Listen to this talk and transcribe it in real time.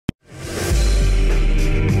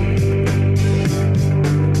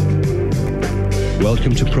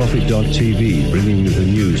Welcome to Prophet.tv, bringing you the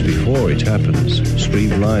news before it happens.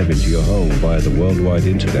 Streamed live into your home via the worldwide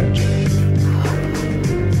internet.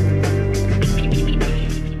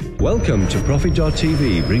 Welcome to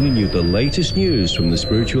Prophet.tv, bringing you the latest news from the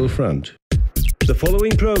spiritual front. The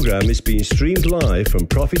following program is being streamed live from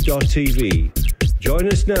Prophet.tv. Join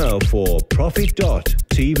us now for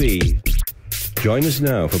Prophet.tv. Join us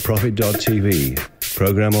now for Prophet.tv.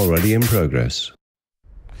 Program already in progress.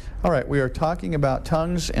 All right, we are talking about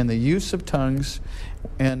tongues and the use of tongues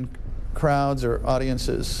in crowds or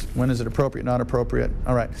audiences. When is it appropriate, not appropriate?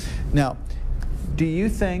 All right. Now, do you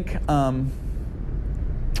think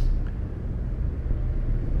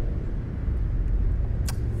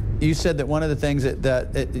you said that one of the things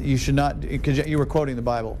that you should not, because you were quoting the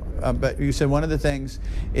Bible, but you said one of the things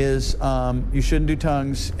is you shouldn't do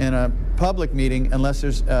tongues in a public meeting unless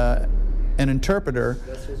there's an interpreter.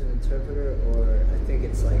 Unless there's an interpreter, or I think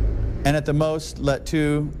it's like... And at the most, let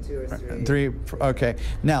two or three. Okay.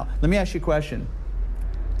 Now, let me ask you a question.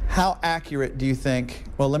 How accurate do you think...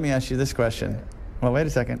 Well, let me ask you this question. Well, wait a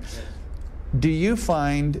second. Do you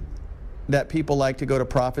find that people like to go to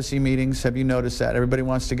prophecy meetings? Have you noticed that? Everybody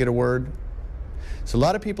wants to get a word. So a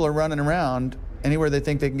lot of people are running around anywhere they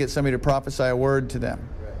think they can get somebody to prophesy a word to them.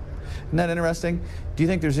 Right. Isn't that interesting? Do you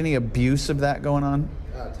think there's any abuse of that going on?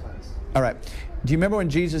 Tons. All right. Do you remember when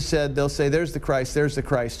Jesus said, they'll say, there's the Christ,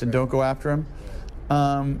 and don't go after him?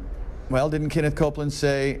 Well, didn't Kenneth Copeland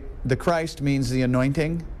say, the Christ means the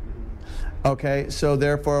anointing? Okay, so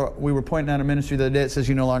therefore, we were pointing out a ministry the other day, it says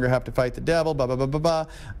you no longer have to fight the devil, blah, blah, blah, blah,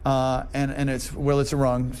 blah. And it's, well, it's a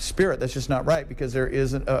wrong spirit. That's just not right, because there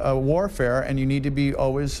is a warfare, and you need to be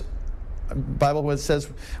always, Bible says,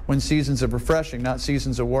 when seasons of refreshing, not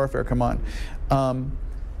seasons of warfare. Come on.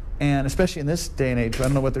 And especially in this day and age, I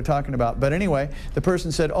don't know what they're talking about. But anyway, the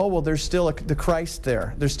person said, oh, well, there's still the Christ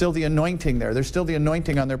there. There's still the anointing there. There's still the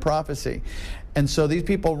anointing on their prophecy. And so these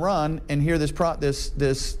people run and hear this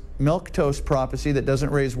milquetoast prophecy that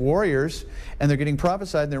doesn't raise warriors, and they're getting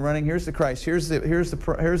prophesied, and they're running, here's the Christ, here's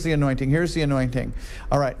the anointing, here's the anointing.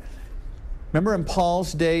 All right. Remember in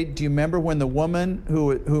Paul's day, do you remember when the woman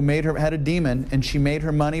who had a demon, and she made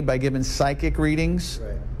her money by giving psychic readings?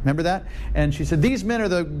 Right. Remember that? And she said, these men are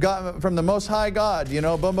the God, from the Most High God, you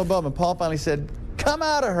know, boom, boom, boom. And Paul finally said, come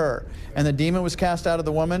out of her. And the demon was cast out of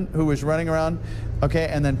the woman who was running around. Okay,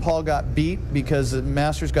 and then Paul got beat because the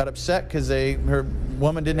masters got upset because her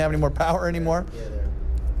woman didn't have any more power anymore.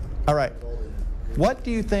 All right. What do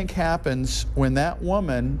you think happens when that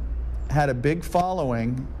woman had a big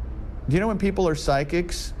following? Do you know when people are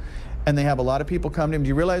psychics and they have a lot of people come to them? Do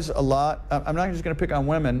you realize a lot, I'm not just going to pick on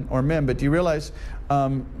women or men, but do you realize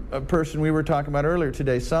a person we were talking about earlier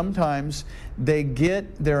today, sometimes they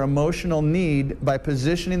get their emotional need by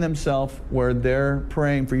positioning themselves where they're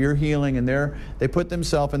praying for your healing, and they put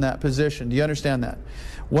themselves in that position. Do you understand that?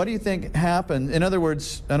 What do you think happens? In other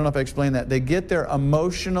words, I don't know if I explained that. They get their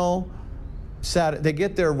emotional, they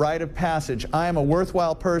get their rite of passage. I am a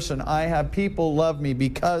worthwhile person. I have people love me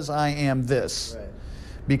because I am this. Right.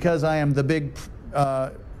 Because I am the big,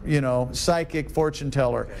 psychic fortune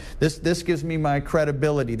teller. Okay. This gives me my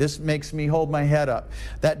credibility. This makes me hold my head up.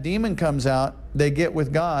 That demon comes out, they get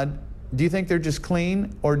with God. Do you think they're just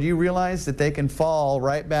clean? Or do you realize that they can fall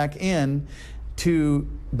right back in to,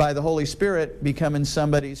 by the Holy Spirit, becoming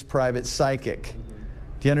somebody's private psychic? Mm-hmm.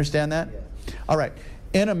 Do you understand that? Yeah. All right.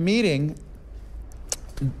 In a meeting,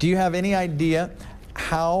 do you have any idea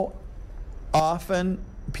how often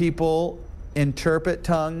people interpret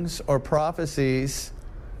tongues or prophecies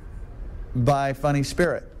by funny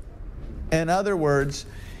spirit? In other words,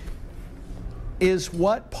 is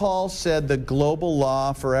what Paul said the global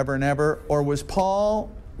law forever and ever, or was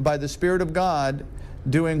Paul, by the Spirit of God,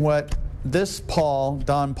 doing what this Paul,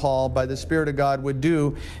 Don Paul, by the Spirit of God would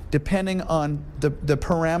do, depending on the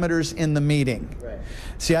parameters in the meeting? Right.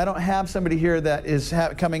 See, I don't have somebody here that is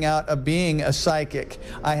coming out of being a psychic.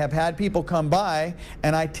 I have had people come by,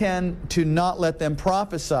 and I tend to not let them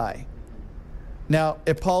prophesy. Now,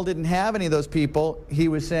 if Paul didn't have any of those people, he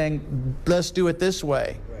was saying, let's do it this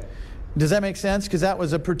way. Right. Does that make sense? Because that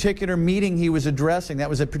was a particular meeting he was addressing. That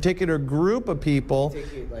was a particular group of people.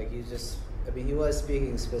 He was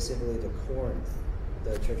speaking specifically to Corinth,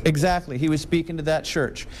 the church. Exactly. He was speaking to that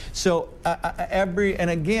church. So, and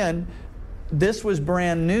again, this was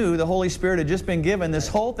brand new. The Holy Spirit had just been given. This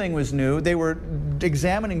whole thing was new. They were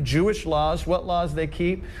examining Jewish laws, what laws they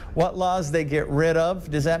keep, what laws they get rid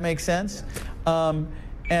of. Does that make sense?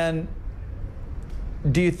 And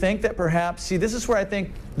Do you think that perhaps, see, this is where I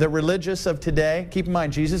think the religious of today, keep in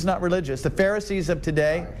mind, Jesus is not religious, the Pharisees of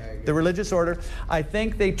today, the religious order, I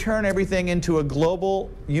think they turn everything into a global,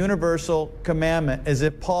 universal commandment, as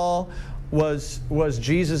if Paul was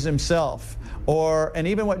Jesus himself. And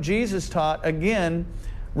even what Jesus taught, again,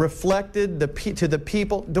 reflected to the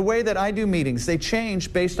people. The way that I do meetings, they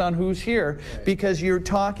change based on who's here, because you're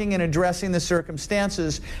talking and addressing the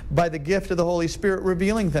circumstances by the gift of the Holy Spirit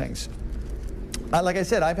revealing things. Like I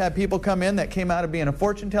said, I've had people come in that came out of being a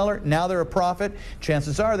fortune teller. Now they're a prophet.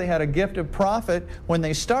 Chances are they had a gift of prophet when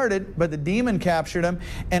they started, but the demon captured them.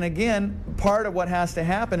 And again, part of what has to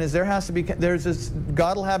happen is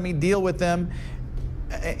God will have me deal with them.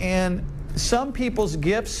 And some people's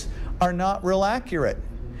gifts are not real accurate.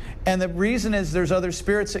 And the reason is there's other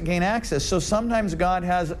spirits that gain access. So sometimes God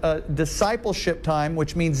has a discipleship time,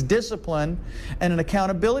 which means discipline, and an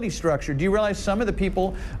accountability structure. Do you realize some of the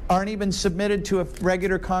people aren't even submitted to a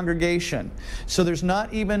regular congregation? So there's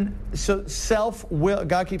not even, so self-will,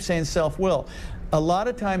 God keeps saying self-will. A lot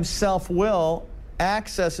of times self-will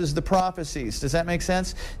accesses the prophecies. Does that make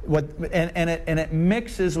sense? And it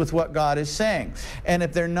mixes with what God is saying. And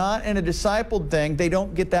if they're not in a discipled thing, they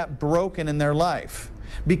don't get that broken in their life.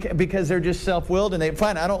 Because they're just self-willed and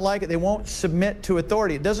fine, I don't like it, they won't submit to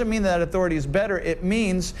authority. It doesn't mean that authority is better. It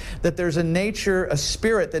means that there's a nature, a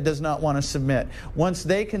spirit that does not want to submit. Once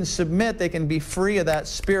they can submit, they can be free of that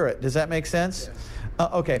spirit. Does that make sense?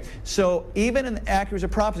 Yes. Okay, so even in the accuracy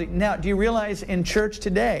of prophecy. Now, do you realize in church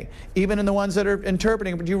today, even in the ones that are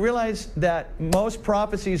interpreting, do you realize that most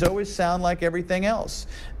prophecies always sound like everything else?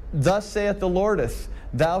 Thus saith the Lordeth,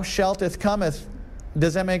 thou shalteth cometh.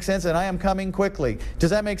 Does that make sense? And I am coming quickly.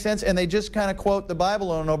 Does that make sense? And they just kind of quote the Bible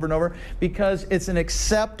over and over because it's an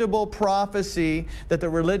acceptable prophecy that the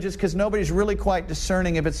religious, because nobody's really quite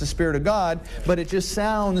discerning if it's the Spirit of God, but it just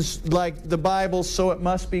sounds like the Bible, so it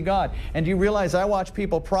must be God. And do you realize I watch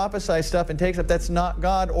people prophesy stuff and take stuff that's not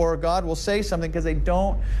God, or God will say something because they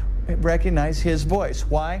don't recognize His voice.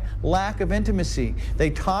 Why? Lack of intimacy. They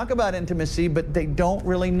talk about intimacy, but they don't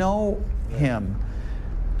really know Him.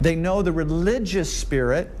 They know the religious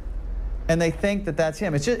spirit, and they think that that's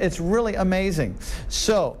Him. It's really amazing.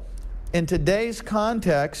 So, in today's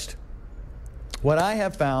context, what I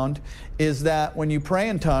have found is that when you pray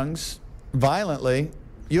in tongues violently,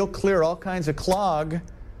 you'll clear all kinds of clog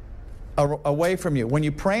away from you. When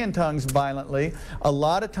you pray in tongues violently, a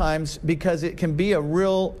lot of times, because it can be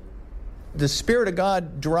the Spirit of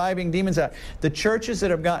God driving demons out. The churches that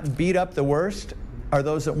have gotten beat up the worst are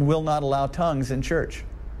those that will not allow tongues in church.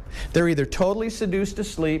 They're either totally seduced to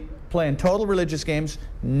sleep, playing total religious games,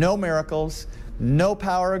 no miracles, no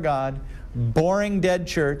power of God, boring dead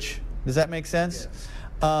church. Does that make sense?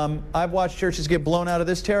 Yes. I've watched churches get blown out of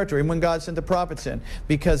this territory when God sent the prophets in,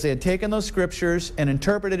 because they had taken those scriptures and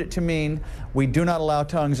interpreted it to mean we do not allow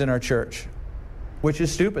tongues in our church, which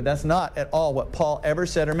is stupid. That's not at all what Paul ever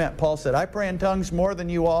said or meant. Paul said, I pray in tongues more than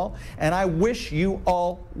you all, and I wish you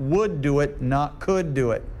all would do it, not could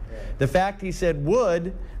do it. The fact he said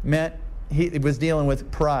would meant he was dealing with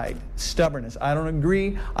pride, stubbornness. I don't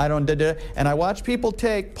agree, I don't da-da. And I watch people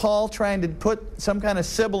take Paul trying to put some kind of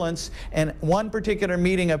sibilance in one particular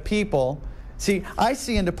meeting of people. See, I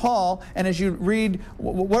see into Paul, and as you read,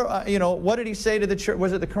 what did he say to the church?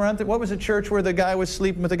 Was it the Corinth? What was the church where the guy was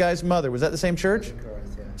sleeping with the guy's mother? Was that the same church?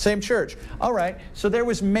 Corinth, yeah. Same church. All right, so there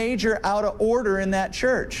was major out of order in that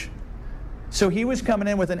church. So he was coming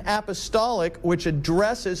in with an apostolic which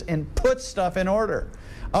addresses and puts stuff in order.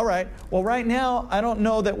 All right, well right now I don't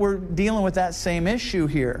know that we're dealing with that same issue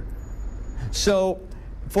here. So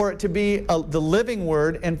for it to be the living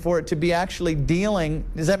word and for it to be actually dealing,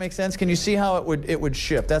 does that make sense? Can you see how it would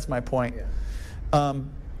shift? That's my point. Yeah.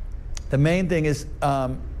 The main thing is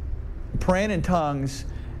praying in tongues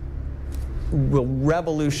will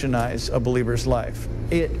revolutionize a believer's life.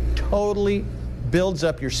 It totally builds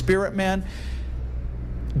up your spirit, man.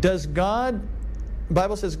 Does God, the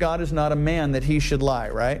Bible says God is not a man that He should lie,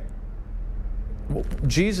 right?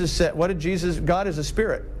 Jesus said, what did Jesus, God is a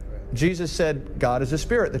spirit. Jesus said, God is a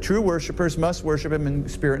spirit. The true worshipers must worship Him in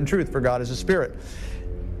spirit and truth, for God is a spirit.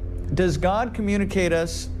 Does God communicate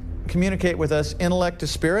with us intellect to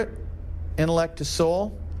spirit, intellect to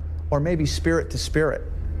soul, or maybe spirit to spirit?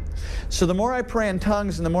 So the more I pray in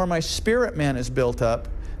tongues and the more my spirit man is built up,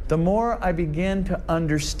 the more I begin to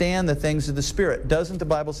understand the things of the Spirit. Doesn't the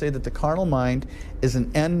Bible say that the carnal mind is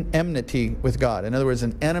an enmity with God? In other words,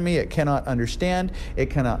 an enemy it cannot understand, it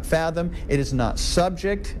cannot fathom, it is not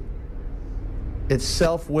subject, it's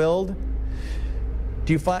self-willed.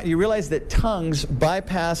 Do you realize that tongues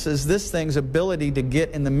bypasses this thing's ability to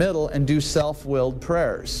get in the middle and do self-willed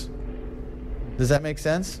prayers? Does that make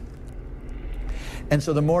sense? And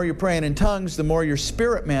so the more you're praying in tongues, the more your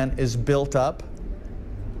spirit man is built up.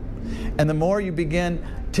 And the more you begin...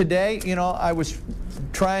 Today, you know, I was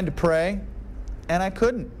trying to pray, and I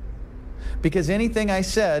couldn't. Because anything I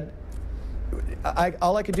said,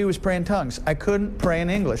 all I could do was pray in tongues. I couldn't pray in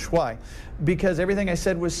English. Why? Because everything I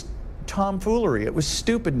said was tomfoolery. It was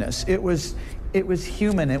stupidness. It was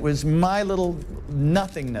human. It was my little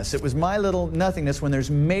nothingness. It was my little nothingness when there's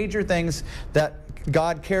major things that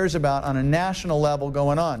God cares about on a national level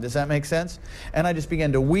going on. Does that make sense? And I just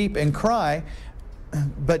began to weep and cry.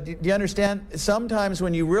 But do you understand? Sometimes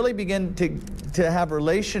when you really begin to have a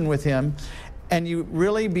relation with Him, and you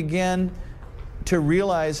really begin to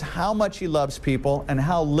realize how much He loves people and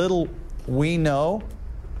how little we know,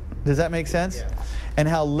 does that make sense? Yeah. And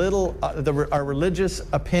how little our religious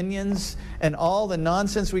opinions and all the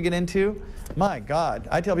nonsense we get into, my God,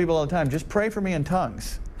 I tell people all the time, just pray for me in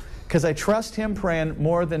tongues. Because I trust Him praying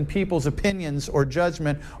more than people's opinions or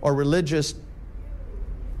judgment or religious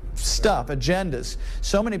stuff, agendas.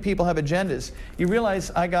 So many people have agendas. You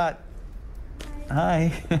realize I got...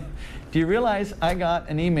 Hi. Do you realize I got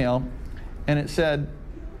an email and it said...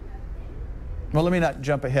 Well, let me not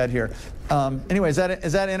jump ahead here. Anyway, is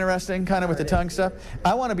that interesting, kind of with the tongue stuff?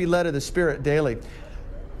 I want to be led of the Spirit daily.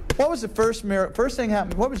 What was the first thing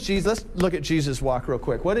happened? What was Jesus? Let's look at Jesus' walk real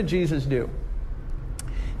quick. What did Jesus do?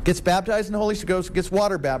 Gets baptized in the Holy Ghost, gets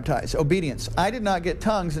water baptized. Obedience. I did not get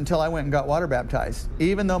tongues until I went and got water baptized.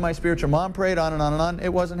 Even though my spiritual mom prayed on and on and on,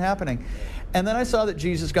 it wasn't happening. And then I saw that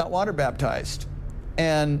Jesus got water baptized.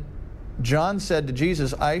 And John said to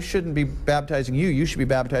Jesus, I shouldn't be baptizing you, you should be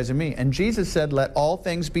baptizing me. And Jesus said, let all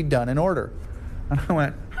things be done in order. And I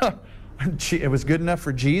went, huh, it was good enough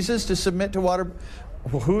for Jesus to submit to water.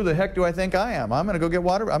 Well, who the heck do I think I am? I'm going to go get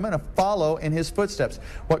water. I'm going to follow in His footsteps.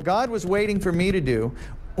 What God was waiting for me to do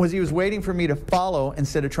was He was waiting for me to follow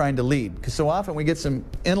instead of trying to lead. Because so often we get some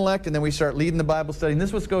intellect and then we start leading the Bible study. And this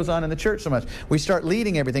is what goes on in the church so much. We start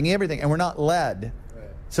leading everything, and we're not led. Right.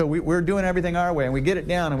 So we're doing everything our way, and we get it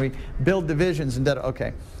down, and we build divisions. And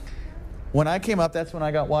okay. When I came up, that's when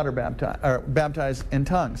I got water baptized in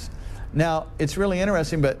tongues. Now, it's really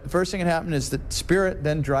interesting, but the first thing that happened is the Spirit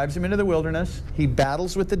then drives him into the wilderness. He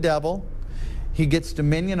battles with the devil. He gets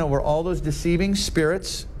dominion over all those deceiving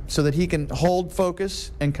spirits so that he can hold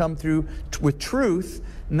focus and come through with truth,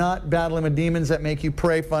 not battling with demons that make you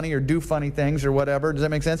pray funny or do funny things or whatever. Does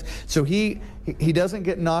that make sense? So he doesn't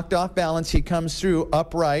get knocked off balance. He comes through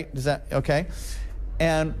upright. Does that, okay?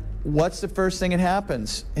 And what's the first thing that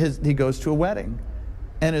happens? He goes to a wedding.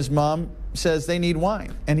 And his mom says they need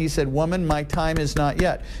wine. And he said, woman, my time is not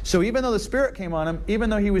yet. So even though the Spirit came on him, even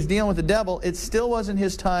though he was dealing with the devil, it still wasn't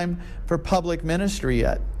his time for public ministry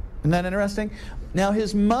yet. Isn't that interesting? Now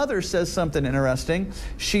his mother says something interesting.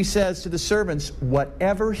 She says to the servants,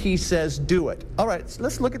 whatever he says, do it. All right,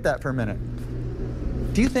 let's look at that for a minute.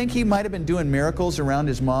 Do you think he might have been doing miracles around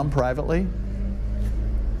his mom privately?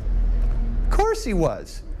 Of course he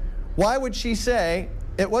was. Why would she say...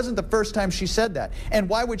 It wasn't the first time she said that. And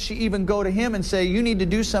why would she even go to him and say, you need to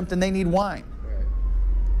do something, they need wine?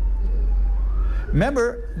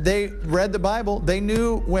 Remember, they read the Bible. They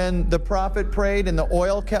knew when the prophet prayed and the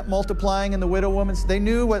oil kept multiplying in the widow woman's. They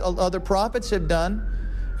knew what other prophets had done.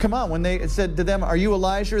 Come on, when they said to them, are you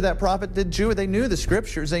Elijah, that prophet? They knew the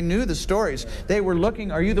scriptures. They knew the stories. They were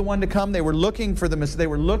looking, are you the one to come? They were looking for they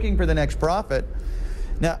were looking for the next prophet.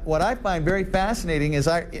 Now, what I find very fascinating is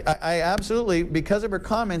I absolutely, because of her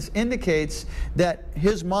comments, indicates that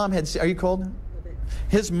his mom had... Are you cold?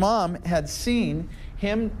 His mom had seen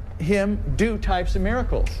him do types of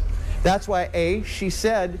miracles. That's why, she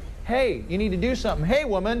said, hey, you need to do something. Hey,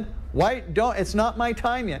 woman, it's not my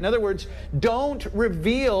time yet. In other words, don't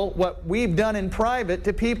reveal what we've done in private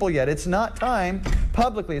to people yet. It's not time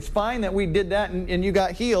publicly. It's fine that we did that and you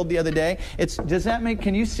got healed the other day. Does that make...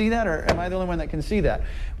 Can you see that, or am I the only one that can see that?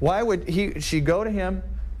 Why would she go to him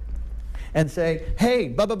and say, hey,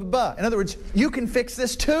 blah, blah, blah, blah. In other words, you can fix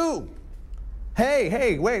this too.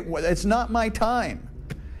 Hey, wait, it's not my time.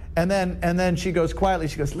 And then she goes quietly,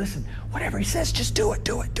 she goes, listen, whatever he says, just do it,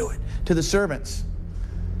 to the servants.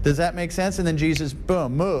 Does that make sense? And then Jesus,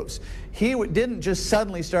 boom, moves. He didn't just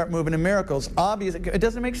suddenly start moving in miracles. Obviously, it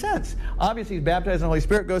doesn't make sense. Obviously, he's baptized in the Holy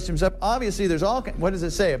Spirit, goes to himself. Obviously, there's all... What does it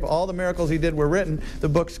say? If all the miracles he did were written, the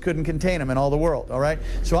books couldn't contain them in all the world, all right?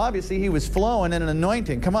 So obviously, he was flowing in an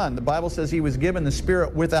anointing. Come on, the Bible says he was given the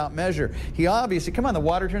Spirit without measure. He obviously... Come on, the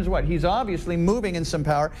water turns what? He's obviously moving in some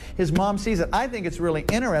power. His mom sees it. I think it's really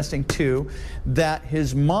interesting, too, that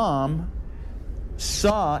his mom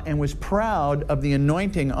saw and was proud of the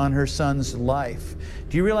anointing on her son's life.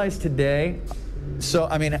 Do you realize today So,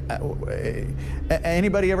 I mean,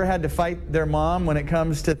 anybody ever had to fight their mom when it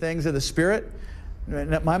comes to things of the Spirit?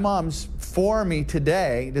 My mom's for me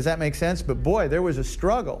today. Does that make sense? But boy, there was a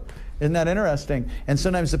struggle. Isn't that interesting? And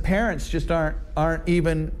sometimes the parents just aren't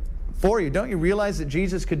even for you. Don't you realize that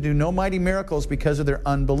Jesus could do no mighty miracles because of their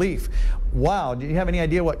unbelief? Wow, do you have any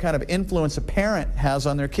idea what kind of influence a parent has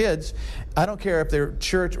on their kids? I don't care if they're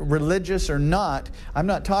church, religious or not. I'm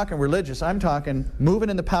not talking religious. I'm talking moving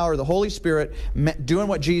in the power of the Holy Spirit, doing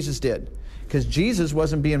what Jesus did. Because Jesus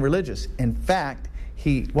wasn't being religious. In fact,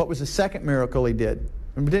 what was the second miracle he did?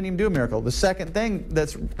 He didn't even do a miracle. The second thing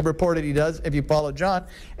that's reported he does, if you follow John,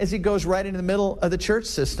 is he goes right into the middle of the church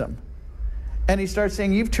system. And he starts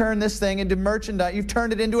saying, you've turned this thing into merchandise. You've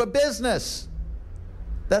turned it into a business.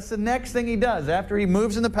 That's the next thing he does. After he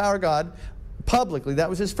moves in the power of God publicly, that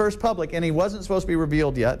was his first public, and he wasn't supposed to be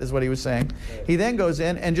revealed yet, is what he was saying. He then goes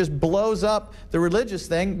in and just blows up the religious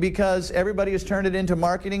thing because everybody has turned it into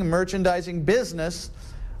marketing, merchandising, business,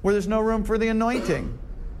 where there's no room for the anointing.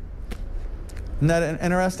 Isn't that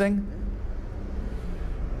interesting?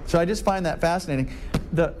 So I just find that fascinating.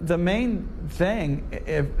 The main thing,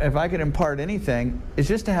 if I could impart anything, is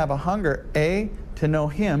just to have a hunger, to know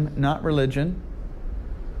Him, not religion.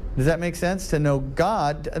 Does that make sense? To know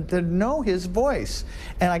God, to know His voice.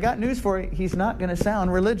 And I got news for you, He's not going to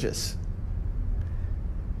sound religious.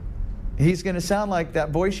 He's going to sound like that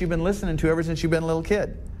voice you've been listening to ever since you've been a little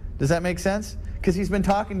kid. Does that make sense? Because He's been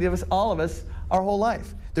talking to us, all of us, our whole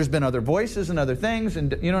life. There's been other voices and other things,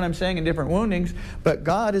 and you know what I'm saying, and different woundings, but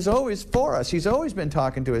God is always for us. He's always been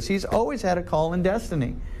talking to us. He's always had a call and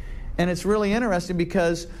destiny. And it's really interesting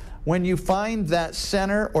because when you find that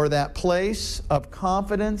center or that place of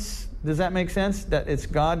confidence, does that make sense? That it's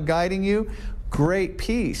God guiding you? Great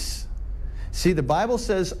peace. See, the Bible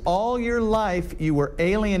says all your life you were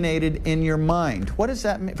alienated in your mind. What does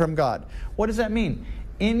that mean from God? What does that mean?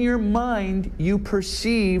 In your mind, you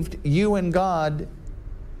perceived you and God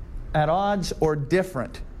at odds or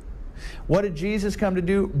different. What did Jesus come to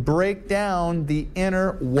do? Break down the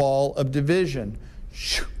inner wall of division.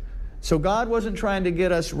 So God wasn't trying to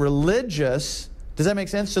get us religious. Does that make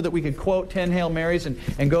sense? So that we could quote 10 Hail Marys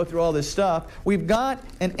and go through all this stuff. We've got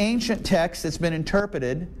an ancient text that's been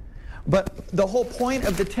interpreted, but the whole point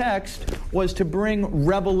of the text was to bring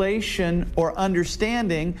revelation or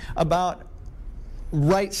understanding about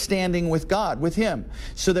right standing with God, with Him,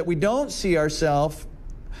 so that we don't see ourselves.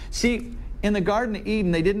 See, in the Garden of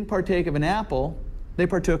Eden, they didn't partake of an apple. They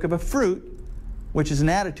partook of a fruit, which is an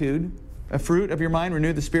attitude. A fruit of your mind,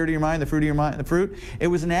 renew the spirit of your mind, the fruit of your mind, the fruit. It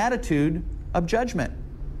was an attitude of judgment.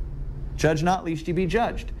 Judge not, lest ye be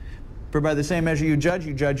judged. For by the same measure you judge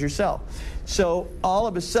yourself. So all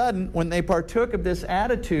of a sudden, when they partook of this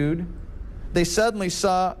attitude, they suddenly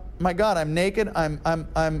saw, my God, I'm naked, I'm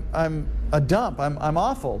a dump, I'm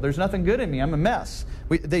awful, there's nothing good in me, I'm a mess.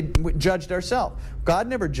 We judged ourselves. God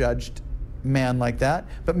never judged man like that,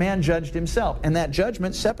 but man judged himself, and that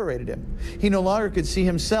judgment separated him. He no longer could see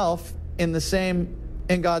himself in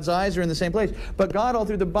God's eyes or in the same place. But God all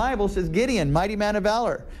through the Bible says, Gideon, mighty man of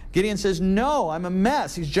valor. Gideon says, no, I'm a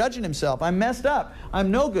mess. He's judging himself. I'm messed up.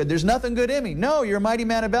 I'm no good. There's nothing good in me. No, you're a mighty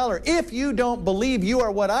man of valor. If you don't believe you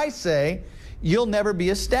are what I say, you'll never be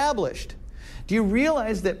established. Do you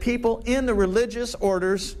realize that people in the religious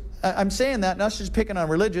orders, I'm saying that not just picking on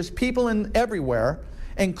religious, people everywhere,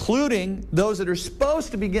 including those that are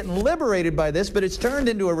supposed to be getting liberated by this, but it's turned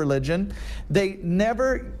into a religion, they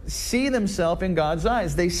never see themselves in God's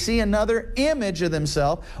eyes. They see another image of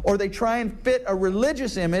themselves, or they try and fit a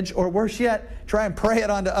religious image, or worse yet, try and pray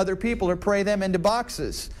it onto other people or pray them into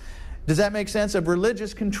boxes. Does that make sense? Of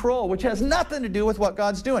religious control, which has nothing to do with what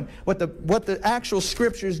God's doing. What the actual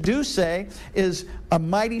scriptures do say is a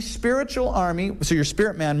mighty spiritual army. So your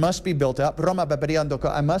spirit man must be built up.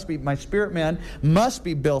 My spirit man must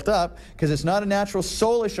be built up, because it's not a natural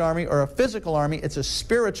soulish army or a physical army. It's a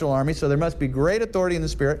spiritual army. So there must be great authority in the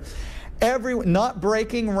spirit. Not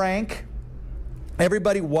breaking rank.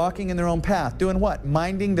 Everybody walking in their own path. Doing what?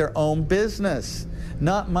 Minding their own business.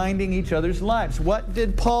 Not minding each other's lives. What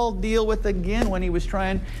did Paul deal with again when he was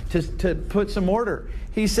trying to put some order?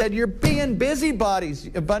 He said, you're being busybodies.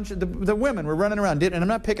 A bunch of the women were running around, and I'm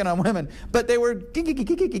not picking on women, but they were getting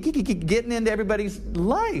into everybody's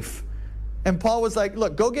life. And Paul was like,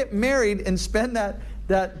 look, go get married and spend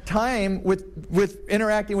that time with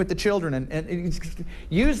interacting with the children, and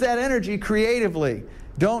use that energy creatively.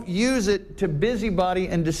 Don't use it to busybody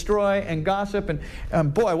and destroy and gossip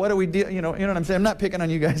and boy, what do we do? You know what I'm saying? I'm not picking on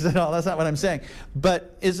you guys at all. That's not what I'm saying.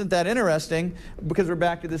 But isn't that interesting? Because we're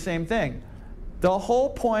back to the same thing. The whole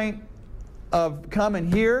point of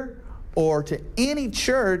coming here or to any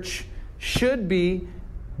church should be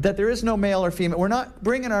that there is no male or female. We're not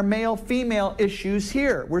bringing our male-female issues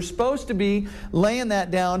here. We're supposed to be laying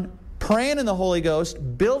that down, praying in the Holy Ghost,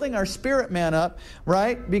 building our spirit man up,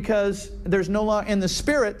 right? Because there's no longer, in the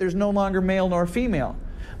spirit, there's no longer male nor female.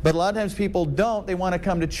 But a lot of times people don't. They want to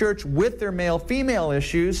come to church with their male-female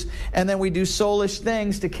issues, and then we do soulish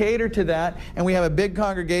things to cater to that, and we have a big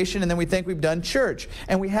congregation, and then we think we've done church.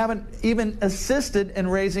 And we haven't even assisted in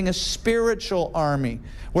raising a spiritual army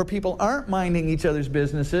where people aren't minding each other's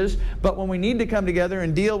businesses, but when we need to come together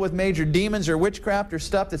and deal with major demons or witchcraft or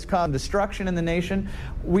stuff that's causing destruction in the nation.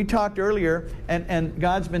 We talked earlier, and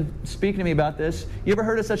God's been speaking to me about this. You ever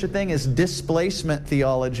heard of such a thing as displacement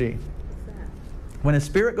theology? When a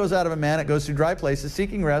spirit goes out of a man, it goes through dry places,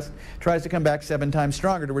 seeking rest, tries to come back 7 times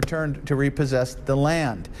stronger to return to repossess the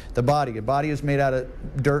land, the body. A body is made out of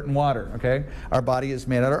dirt and water, okay? Our body is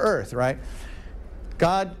made out of earth, right?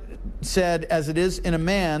 God said, as it is in a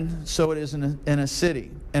man, so it is in a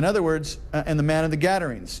city. In other words, in the man of the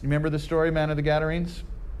Gadarenes. You remember the story, man of the Gadarenes?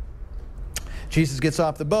 Jesus gets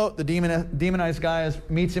off the boat. The demonized guy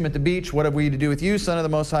meets him at the beach. What have we to do with you, Son of the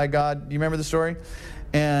Most High God? Do you remember the story?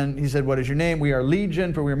 And he said, what is your name? We are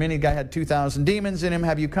Legion, for we are many. The guy had 2,000 demons in him.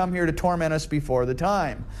 Have you come here to torment us before the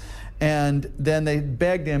time? And then they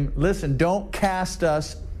begged him, listen, don't cast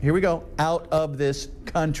us, here we go, out of this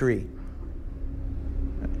country.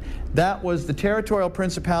 That was the territorial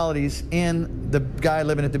principalities in the guy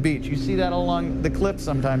living at the beach. You see that along the cliff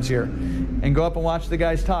sometimes here. And go up and watch the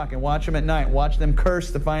guys talk, and watch them at night. Watch them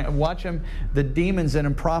curse, watch them, the demons in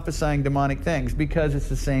them prophesying demonic things, because it's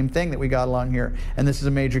the same thing that we got along here. And this is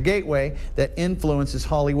a major gateway that influences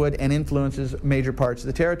Hollywood and influences major parts of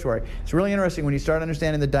the territory. It's really interesting when you start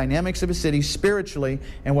understanding the dynamics of a city spiritually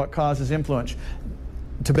and what causes influence.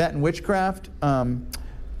 Tibetan witchcraft,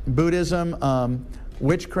 Buddhism,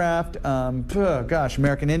 witchcraft,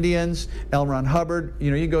 American Indians, L. Ron Hubbard. You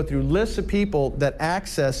know, you go through lists of people that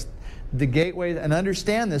access the gateway and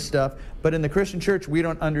understand this stuff, but in the Christian church we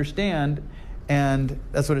don't understand, and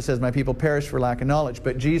that's what it says, my people perish for lack of knowledge.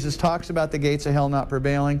 But Jesus talks about the gates of hell not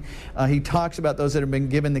prevailing. He talks about those that have been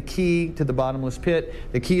given the key to the bottomless pit.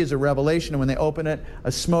 The key is a revelation, and when they open it,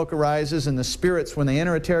 a smoke arises, and the spirits, when they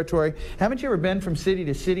enter a territory. Haven't you ever been from city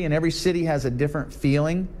to city, and every city has a different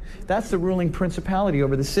feeling? That's the ruling principality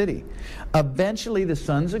over the city. Eventually the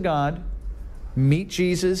sons of God meet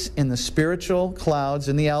Jesus in the spiritual clouds,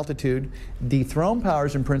 in the altitude. Dethroned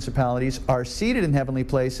powers and principalities are seated in heavenly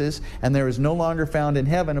places, and there is no longer found in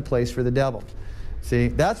heaven a place for the devil. See,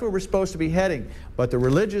 that's where we're supposed to be heading. But the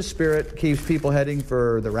religious spirit keeps people heading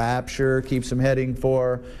for the rapture, keeps them heading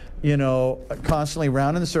for, you know, constantly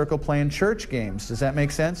round in the circle playing church games. Does that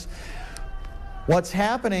make sense? What's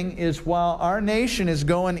happening is, while our nation is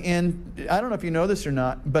going in, I don't know if you know this or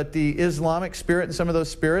not, but the Islamic spirit and some of those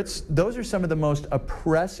spirits, those are some of the most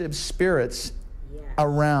oppressive spirits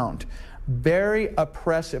around. Very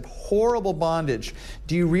oppressive, horrible bondage.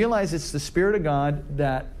 Do you realize it's the Spirit of God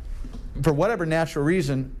that, for whatever natural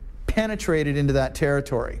reason, penetrated into that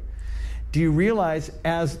territory? Do you realize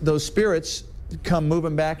as those spirits come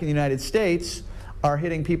moving back in the United States, are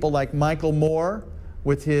hitting people like Michael Moore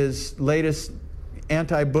with his latest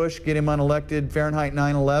anti-Bush, get him unelected, Fahrenheit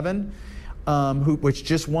 9/11, which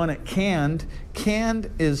just won at Cannes. Cannes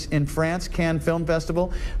is in France, Cannes Film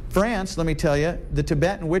Festival. France, let me tell you, the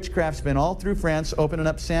Tibetan witchcraft's been all through France, opening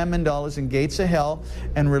up Sam Mandalas and gates of hell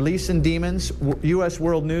and releasing demons. U.S.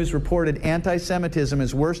 World News reported anti-Semitism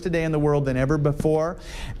is worse today in the world than ever before.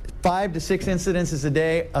 5 to 6 incidences a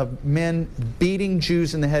day of men beating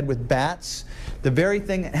Jews in the head with bats. The very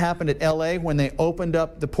thing that happened at L.A. when they opened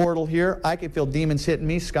up the portal here, I could feel demons hitting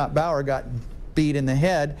me. Scott Bauer got beat in the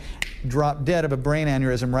head, dropped dead of a brain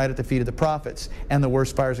aneurysm right at the feet of the prophets. And the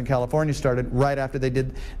worst fires in California started right after they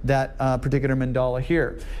did that particular mandala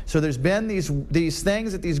here. So there's been these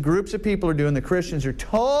things that these groups of people are doing. The Christians are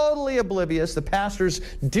totally oblivious. The pastors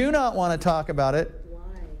do not want to talk about it. Why?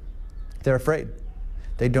 They're afraid.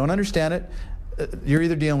 They don't understand it. You're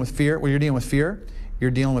either dealing with fear. Well, you're dealing with fear.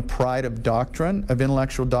 You're dealing with pride of doctrine, of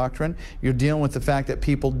intellectual doctrine. You're dealing with the fact that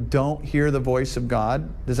people don't hear the voice of God.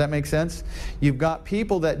 Does that make sense? You've got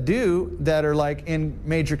people that do, that are like in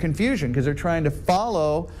major confusion because they're trying to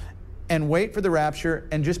follow and wait for the rapture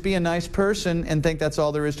and just be a nice person and think that's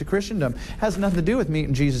all there is to Christendom. Has nothing to do with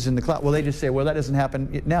meeting Jesus in the cloud. Well, they just say, well, that doesn't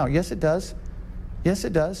happen now. Yes, it does. Yes,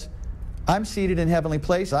 it does. I'm seated in heavenly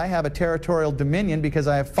place. I have a territorial dominion because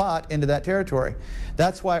I have fought into that territory.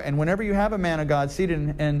 That's why, and whenever you have a man of God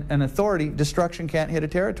seated in an authority, destruction can't hit a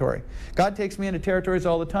territory. God takes me into territories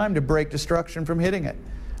all the time to break destruction from hitting it.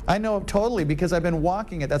 I know totally, because I've been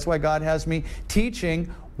walking it. That's why God has me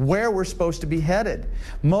teaching where we're supposed to be headed.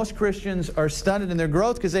 Most Christians are stunted in their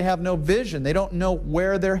growth because they have no vision. They don't know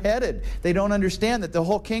where they're headed. They don't understand that the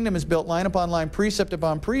whole kingdom is built line upon line, precept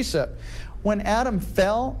upon precept. When Adam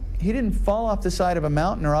fell, he didn't fall off the side of a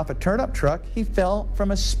mountain or off a turnip truck. He fell from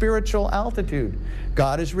a spiritual altitude.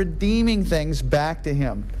 God is redeeming things back to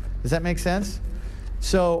him. Does that make sense?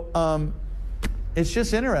 So it's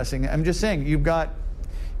just interesting. I'm just saying,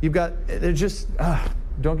 it's just,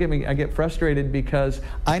 don't get me, I get frustrated because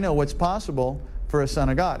I know what's possible for a son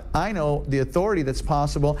of God. I know the authority that's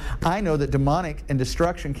possible. I know that demonic and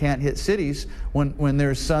destruction can't hit cities when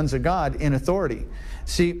there's sons of God in authority.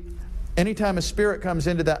 See, anytime a spirit comes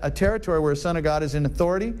into a territory where a son of God is in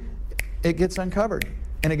authority, it gets uncovered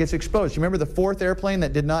and it gets exposed. You remember the 4th airplane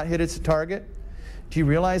that did not hit its target? Do you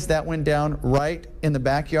realize that went down right in the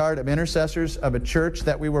backyard of intercessors of a church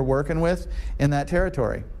that we were working with in that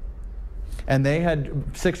territory? And they had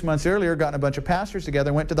 6 months earlier gotten a bunch of pastors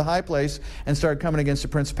together, went to the high place, and started coming against the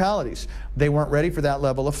principalities. They weren't ready for that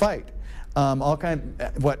level of fight.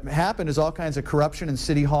 What happened is all kinds of corruption in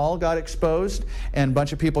City Hall got exposed, and a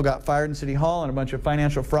bunch of people got fired in City Hall, and a bunch of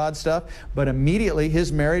financial fraud stuff. But immediately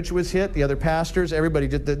his marriage was hit. The other pastors, everybody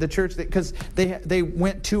did the church, because they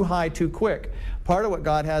went too high too quick. Part of what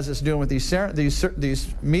God has us doing with these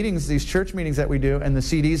meetings, these church meetings that we do, and the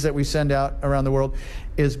CDs that we send out around the world,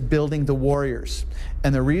 is building the warriors.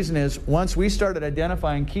 And the reason is, once we started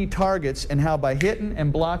identifying key targets and how by hitting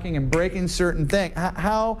and blocking and breaking certain things,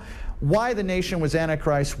 why the nation was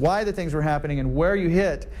Antichrist, why the things were happening, and where you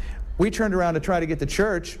hit, we turned around to try to get the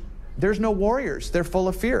church. There's no warriors. They're full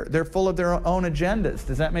of fear. They're full of their own agendas.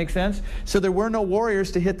 Does that make sense? So there were no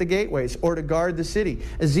warriors to hit the gateways or to guard the city.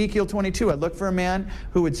 Ezekiel 22, I looked for a man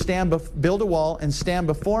who would build a wall and stand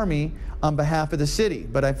before me on behalf of the city.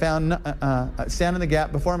 But I found, stand in the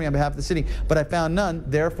gap before me on behalf of the city. But I found none.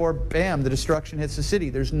 Therefore, bam, the destruction hits the city.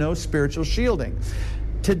 There's no spiritual shielding.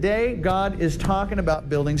 Today, God is talking about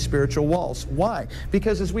building spiritual walls. Why?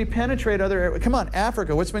 Because as we penetrate other areas, come on,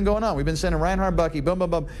 Africa, what's been going on? We've been sending Reinhard Bucky, boom,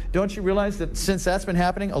 boom, boom. Don't you realize that since that's been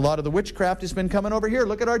happening, a lot of the witchcraft has been coming over here?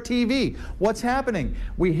 Look at our TV. What's happening?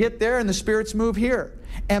 We hit there and the spirits move here.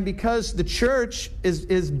 And because the church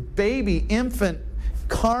is baby, infant,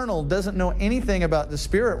 carnal, doesn't know anything about the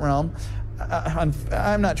spirit realm,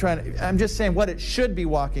 I'm just saying what it should be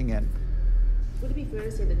walking in. Would it be fair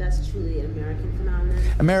to say that that's truly an American phenomenon?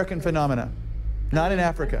 American phenomena, not in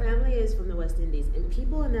Africa. My family is from the West Indies, and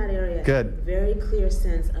people in that area Good. have a very clear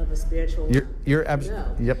sense of a spiritual You're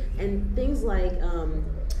absolutely, yep. And things like,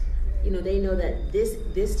 they know that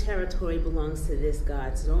this territory belongs to this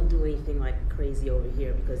God, so don't do anything like crazy over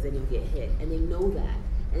here because then you'll get hit. And they know that.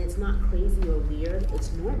 And it's not crazy or weird,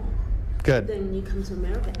 it's normal. Good. But then when you come to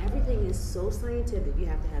America, everything is so scientific. You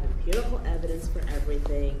have to have empirical evidence for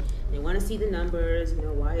everything. They want to see the numbers.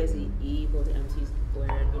 Why is E equal to MC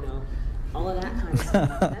squared? All of that kind of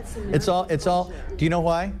stuff. That's it's all. Do you know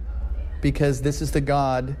why? Because this is the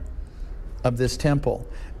God of this temple.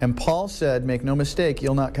 And Paul said, make no mistake,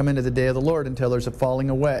 you'll not come into the day of the Lord until there's a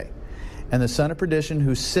falling away. And the son of perdition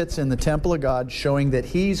who sits in the temple of God, showing that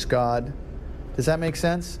he's God. Does that make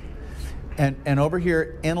sense? And over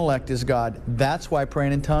here, intellect is God. That's why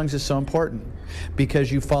praying in tongues is so important,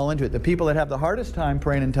 because you fall into it. The people that have the hardest time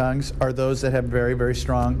praying in tongues are those that have very, very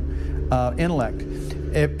strong intellect.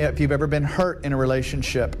 If you've ever been hurt in a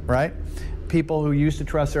relationship, right? People who used to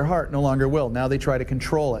trust their heart no longer will. Now they try to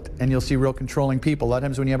control it. And you'll see real controlling people. A lot of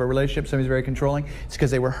times when you have a relationship, somebody's very controlling, it's because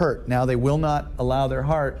they were hurt. Now they will not allow their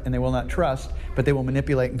heart and they will not trust, but they will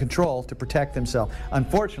manipulate and control to protect themselves.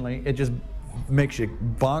 Unfortunately, it just makes you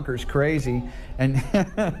bonkers crazy, and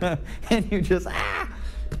and you just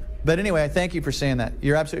But anyway, I thank you for saying that.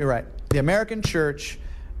 You're absolutely right. The American church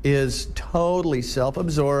is totally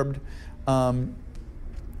self-absorbed, and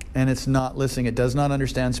it's not listening. It does not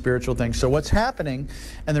understand spiritual things. So what's happening,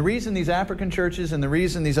 and the reason these African churches and the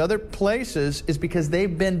reason these other places is because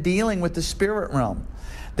they've been dealing with the spirit realm.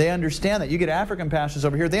 They understand that. You get African pastors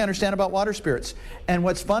over here, they understand about water spirits. And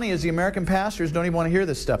what's funny is the American pastors don't even want to hear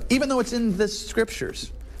this stuff, even though it's in the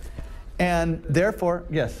scriptures. And therefore,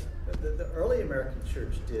 yes? The early American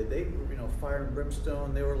church did. They were, fire and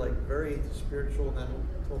brimstone. They were like very spiritual and that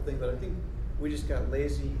whole thing. But I think we just got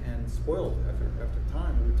lazy and spoiled after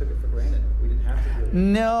time. We took it for granted. We didn't have to do it.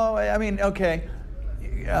 No, I mean, okay.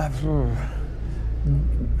 Yeah,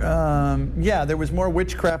 there was more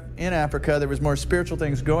witchcraft in Africa. There was more spiritual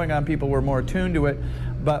things going on. People were more attuned to it.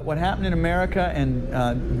 But what happened in America,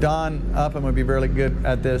 and Don Upham would be really good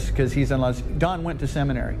at this because he's in Los. Don went to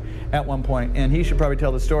seminary at one point, and he should probably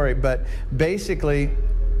tell the story. But basically,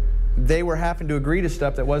 they were having to agree to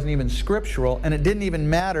stuff that wasn't even scriptural, and it didn't even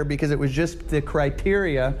matter because it was just the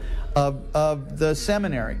criteria of the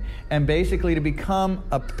seminary. And basically to become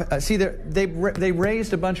they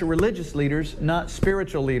raised a bunch of religious leaders, not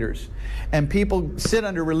spiritual leaders. And people sit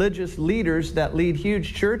under religious leaders that lead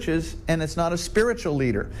huge churches, and it's not a spiritual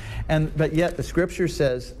leader. But yet the scripture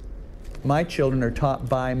says, my children are taught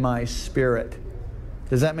by my Spirit.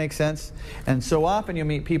 Does that make sense? And so often you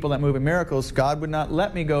meet people that move in miracles. God would not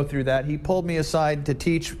let me go through that. He pulled me aside to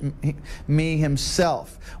teach me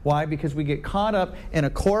Himself. Why? Because we get caught up in a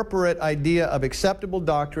corporate idea of acceptable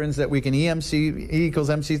doctrines that we can EMC, E equals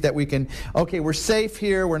MC, that we can, okay, we're safe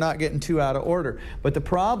here, we're not getting too out of order. But the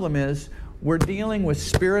problem is, we're dealing with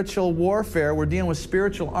spiritual warfare. We're dealing with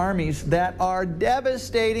spiritual armies that are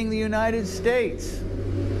devastating the United States.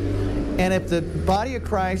 And if the body of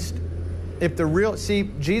Christ,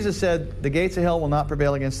 Jesus said the gates of hell will not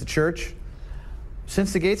prevail against the church.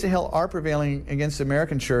 Since the gates of hell are prevailing against the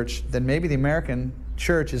American church, then maybe the American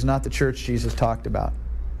church is not the church Jesus talked about.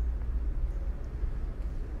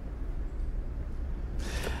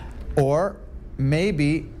 Or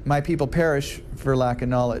maybe my people perish for lack of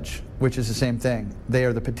knowledge, which is the same thing. They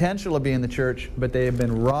are the potential of being the church, but they have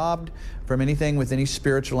been robbed from anything with any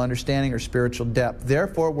spiritual understanding or spiritual depth.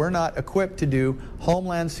 Therefore, we're not equipped to do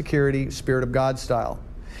Homeland Security Spirit of God style.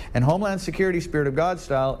 And Homeland Security Spirit of God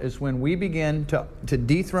style is when we begin to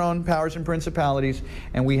dethrone powers and principalities,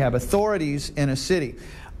 and we have authorities in a city.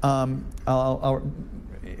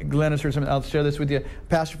 Glenn has heard something. I'll share this with you. A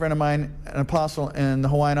pastor friend of mine, an apostle in the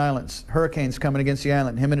Hawaiian Islands. Hurricanes coming against the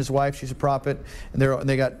island. Him and his wife, she's a prophet, and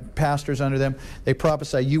they got pastors under them. They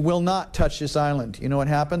prophesy, you will not touch this island. You know what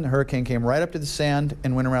happened? The hurricane came right up to the sand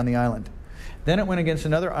and went around the island. Then it went against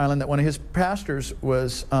another island that one of his pastors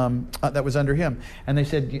was that was under him, and they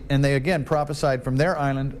said, and they again prophesied from their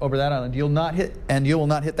island over that island. You will not hit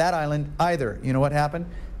that island either. You know what happened?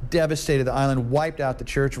 Devastated the island, wiped out the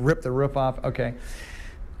church, ripped the roof off. Okay.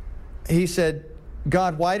 He said,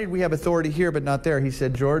 God, why did we have authority here but not there? He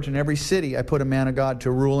said, George, in every city I put a man of God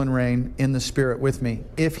to rule and reign in the Spirit with me.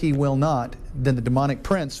 If he will not, then the demonic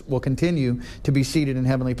prince will continue to be seated in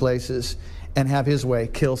heavenly places and have his way,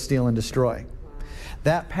 kill, steal, and destroy.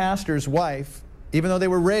 That pastor's wife, even though they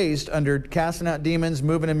were raised under casting out demons,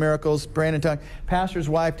 moving in miracles, praying in tongues, pastor's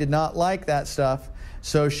wife did not like that stuff.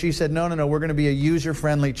 So she said, no, we're going to be a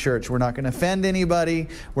user-friendly church. We're not going to offend anybody.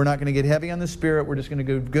 We're not going to get heavy on the Spirit. We're just going to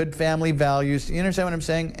do good family values. You understand what I'm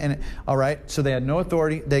saying? And all right, so they had no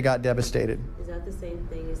authority. They got devastated. Is that the same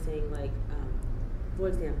thing as saying, like, for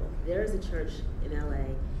example, there is a church in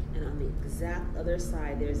L.A., and on the exact other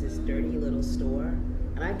side, there's this dirty little store.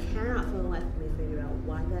 And I cannot for the life of me figure out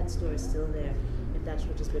why that store is still there if that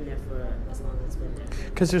church has been there for as long as it's been there.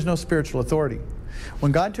 Because there's no spiritual authority.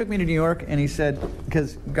 When God took me to New York, and He said,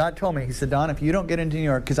 because God told me, He said, Don, if you don't get into New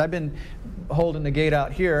York, because I've been holding the gate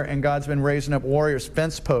out here, and God's been raising up warriors,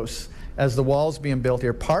 fence posts, as the walls being built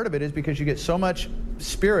here. Part of it is because you get so much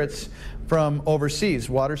spirits from overseas,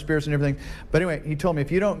 water spirits and everything. But anyway, He told me,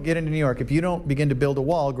 if you don't get into New York, if you don't begin to build a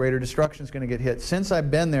wall, greater destruction is going to get hit. Since I've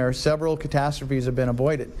been there, several catastrophes have been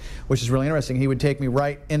avoided, which is really interesting. He would take me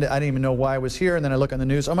right into, I didn't even know why I was here, and then I look on the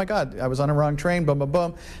news, oh my God, I was on a wrong train, boom, boom,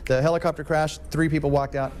 boom. The helicopter crashed, 3 people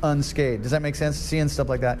walked out unscathed. Does that make sense? Seeing stuff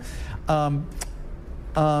like that.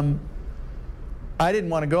 I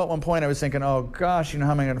didn't want to go at one point. I was thinking, oh gosh,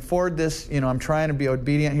 how am I going to afford this? I'm trying to be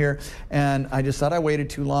obedient here. And I just thought I waited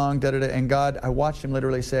too long, And God, I watched Him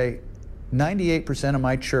literally say, 98% of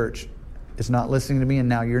my church is not listening to me, and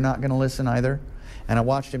now you're not going to listen either. And I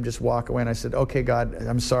watched Him just walk away, and I said, okay, God,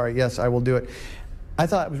 I'm sorry. Yes, I will do it. I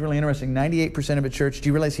thought it was really interesting. 98% of a church, do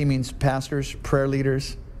you realize He means pastors, prayer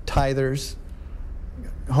leaders, tithers,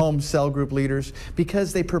 home cell group leaders?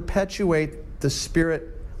 Because they perpetuate the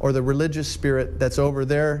spirit or the religious spirit that's over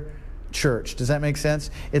their church. Does that make sense?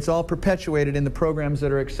 It's all perpetuated in the programs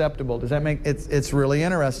that are acceptable. Does that make it's really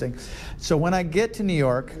interesting. So when I get to New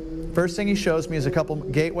York, first thing He shows me is a couple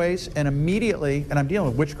gateways, and immediately, and I'm dealing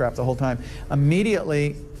with witchcraft the whole time,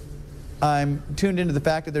 immediately I'm tuned into the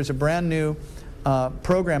fact that there's a brand new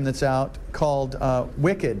program that's out called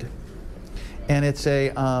Wicked, and it's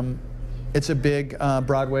a big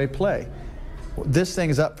Broadway play. This thing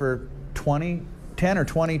is up for 10 or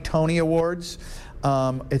 20 Tony Awards.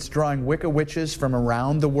 It's drawing Wicca witches from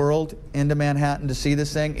around the world into Manhattan to see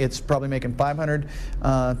this thing. It's probably making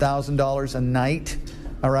 $500,000 a night,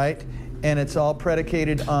 all right? And it's all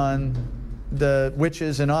predicated on the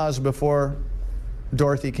witches in Oz before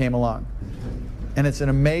Dorothy came along. And it's an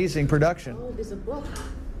amazing production. Oh, there's a book.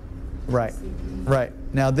 Right, right.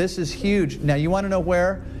 Now this is huge. Now you want to know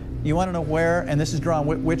where? You want to know where, and this is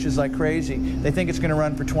drawing witches like crazy, they think it's going to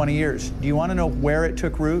run for 20 years. Do you want to know where it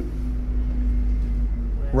took root?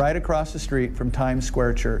 Right across the street from Times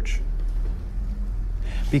Square Church.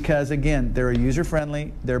 Because again, they're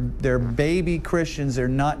user-friendly, they're baby Christians, they're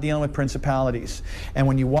not dealing with principalities. And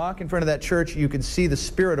when you walk in front of that church, you can see the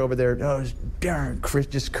spirit over there, oh, darn,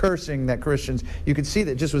 just cursing that Christians. You could see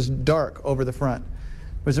that it just was dark over the front.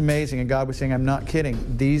 It was amazing, and God was saying, I'm not kidding.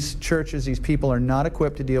 These churches, these people are not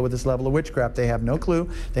equipped to deal with this level of witchcraft. They have no clue,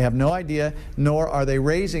 they have no idea, nor are they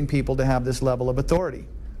raising people to have this level of authority.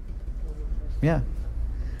 Yeah.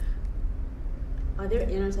 Are there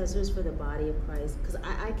intercessors for the body of Christ? Because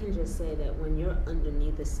I can just say that when you're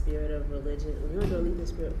underneath the spirit of religion, when you're underneath the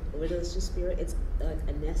spirit, religious spirit, it's like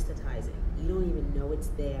anesthetizing. You don't even know it's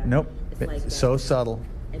there. Nope. It's like it's so subtle.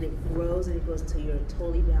 And it grows and it goes until you're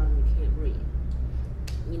totally bound and you can't breathe.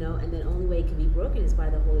 You know, and the only way it can be broken is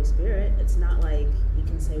by the Holy Spirit. It's not like you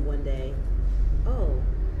can say one day, oh,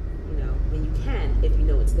 you know, when you can, if you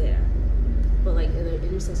know it's there. But like, are there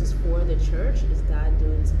intercessors for the church? Is God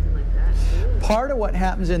doing something like that too? Part of what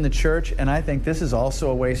happens in the church, and I think this is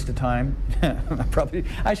also a waste of time.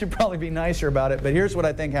 I should probably be nicer about it, but here's what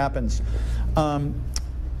I think happens. I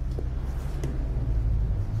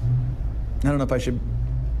don't know if I should.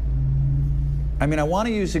 I mean, I want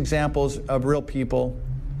to use examples of real people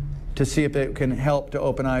to see if it can help to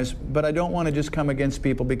open eyes, but I don't want to just come against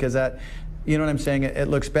people because that, you know what I'm saying, it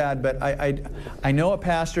looks bad. But I know a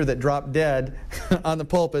pastor that dropped dead on the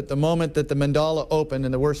pulpit the moment that the mandala opened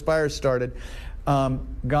and the worst fires started.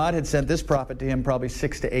 God had sent this prophet to him probably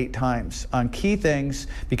 6 to 8 times on key things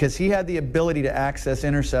because he had the ability to access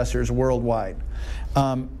intercessors worldwide.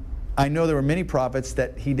 I know there were many prophets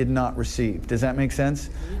that he did not receive. Does that make sense?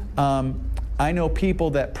 I know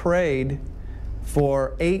people that prayed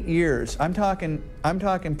for 8 years. I'm talking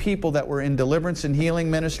people that were in deliverance and healing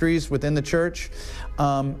ministries within the church.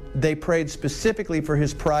 They prayed specifically for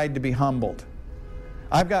his pride to be humbled.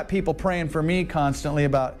 I've got people praying for me constantly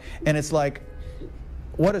about, and it's like,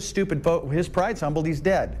 what a stupid vote. His pride's humbled, he's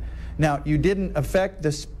dead. Now, you didn't affect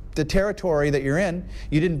the territory that you're in.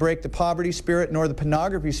 You didn't break the poverty spirit nor the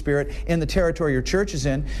pornography spirit in the territory your church is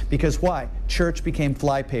in, because why? Church became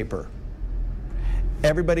flypaper.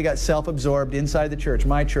 Everybody got self-absorbed inside the church,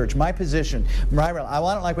 my position. I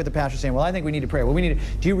don't like what the pastor's saying. Well, I think we need to pray. Well, we need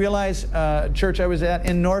to. Do you realize church I was at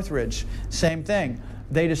in Northridge? Same thing.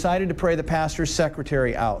 They decided to pray the pastor's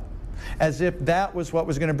secretary out, as if that was what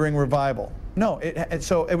was going to bring revival. No,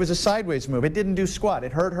 so it was a sideways move. It didn't do squat.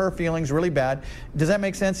 It hurt her feelings really bad. Does that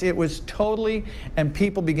make sense? It was totally, and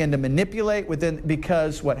people begin to manipulate within,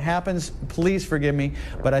 because what happens, please forgive me,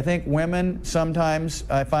 but I think women sometimes,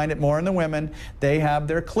 I find it more in the women, they have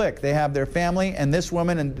their clique, they have their family, and this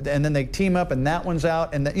woman, and then they team up, and that one's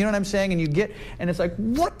out, and you know what I'm saying? And you get, and it's like,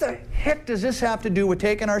 what the heck does this have to do with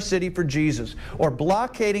taking our city for Jesus, or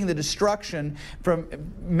blockading the destruction from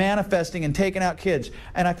manifesting and taking out kids?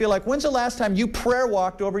 And I feel like, when's the last time you prayer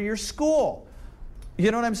walked over your school? You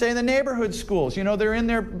know what I'm saying? The neighborhood schools, you know, they're in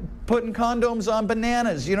there putting condoms on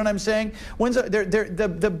bananas. You know what I'm saying? When's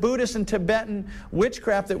the Buddhist and Tibetan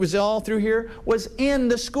witchcraft that was all through here was in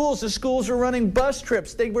the schools. The schools were running bus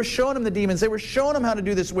trips. They were showing them the demons. They were showing them how to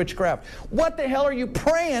do this witchcraft. What the hell are you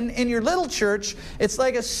praying in your little church? It's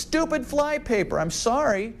like a stupid flypaper. I'm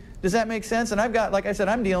sorry. Does that make sense? And I've got, like I said,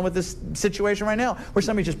 I'm dealing with this situation right now where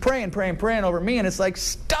somebody's just praying over me, and it's like,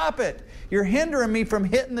 stop it. You're hindering me from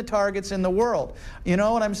hitting the targets in the world. You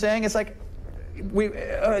know what I'm saying? It's like,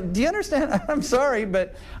 do you understand? I'm sorry,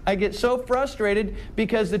 but I get so frustrated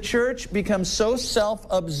because the church becomes so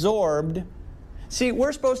self-absorbed. See,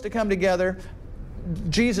 we're supposed to come together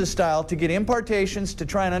Jesus style to get impartations, to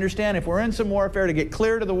try and understand if we're in some warfare, to get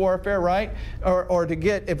clear to the warfare, right? Or to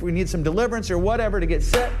get, if we need some deliverance or whatever, to get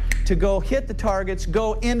set to go hit the targets,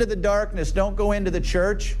 go into the darkness, don't go into the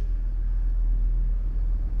church.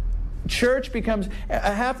 Church becomes,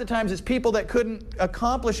 half the times it's people that couldn't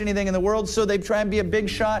accomplish anything in the world, so they try and be a big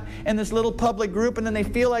shot in this little public group, and then they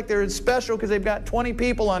feel like they're special because they've got 20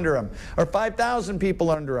 people under them or 5,000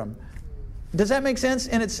 people under them. Does that make sense?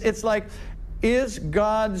 And it's like, is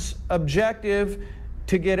God's objective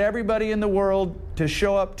to get everybody in the world to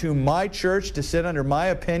show up to my church, to sit under my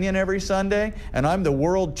opinion every Sunday, and I'm the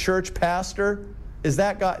world church pastor? Is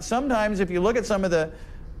that God? Sometimes if you look at some of the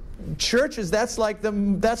churches, that's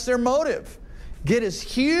their motive. Get as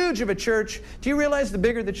huge of a church. Do you realize the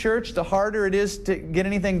bigger the church, the harder it is to get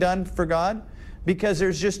anything done for God? Because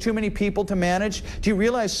there's just too many people to manage. Do you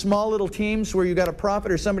realize small little teams where you got a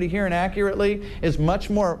prophet or somebody hearing accurately is much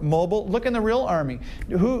more mobile? Look in the real army.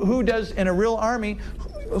 Who does in a real army?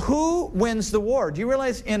 Who wins the war? Do you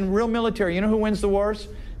realize in real military, you know who wins the wars?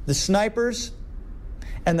 the snipers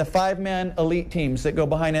and the 5-man elite teams that go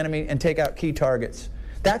behind enemy and take out key targets.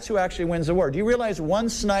 That's who actually wins the war. Do you realize one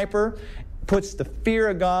sniper puts the fear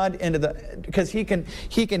of God into the, because he's got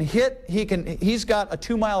a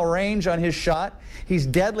 2-mile range on his shot. He's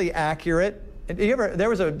deadly accurate. There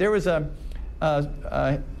was a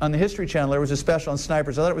on the History Channel, there was a special on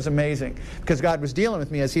snipers. I thought it was amazing because God was dealing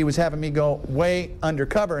with me as He was having me go way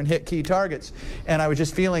undercover and hit key targets. And I was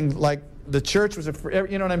just feeling like the church was,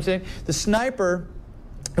 you know what I'm saying? The sniper,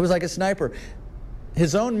 it was like a sniper.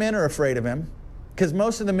 His own men are afraid of him because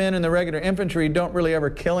most of the men in the regular infantry don't really ever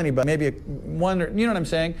kill anybody. Maybe one, you know what I'm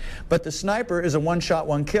saying? But the sniper is a one-shot,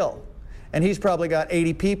 one-kill. And he's probably got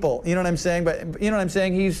 80 people, you know what I'm saying? But you know what I'm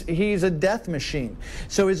saying? He's a death machine.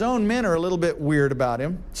 So his own men are a little bit weird about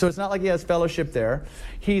him. So it's not like he has fellowship there.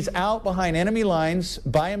 He's out behind enemy lines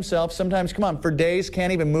by himself. Sometimes, come on, for days,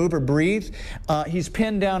 can't even move or breathe. He's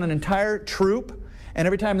pinned down an entire troop. And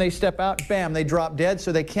every time they step out, bam, they drop dead,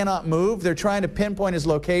 so they cannot move. They're trying to pinpoint his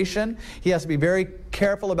location. He has to be very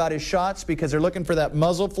careful about his shots because they're looking for that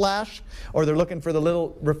muzzle flash, or they're looking for the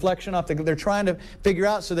little reflection off the... They're trying to figure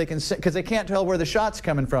out so they can... Because they can't tell where the shot's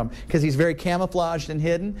coming from because he's very camouflaged and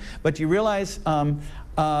hidden. But you realize some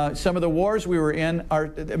of the wars we were in,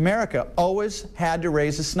 America always had to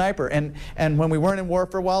raise a sniper. And when we weren't in war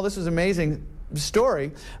for a while, this was amazing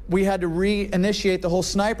story, we had to reinitiate the whole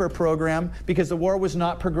sniper program because the war was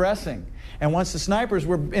not progressing. And once the snipers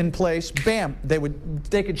were in place, bam,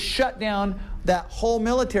 they could shut down that whole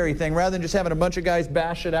military thing rather than just having a bunch of guys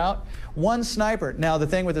bash it out. One sniper. Now the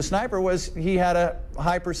thing with the sniper was he had a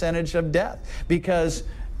high percentage of death because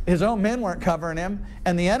his own men weren't covering him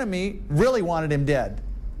and the enemy really wanted him dead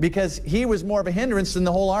because he was more of a hindrance than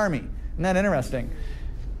the whole army. Isn't that interesting?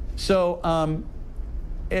 So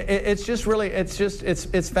it's just really,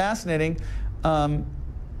 it's fascinating.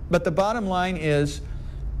 But the bottom line is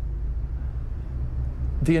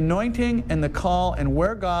the anointing and the call and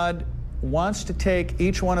where God wants to take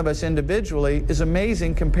each one of us individually is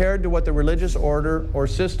amazing compared to what the religious order or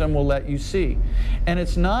system will let you see. And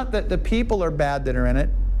it's not that the people are bad that are in it.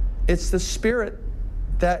 It's the spirit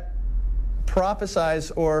that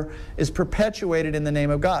prophesies or is perpetuated in the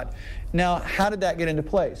name of God. Now, how did that get into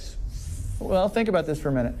place? Well, think about this for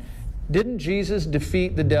a minute. Didn't Jesus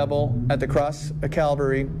defeat the devil at the cross of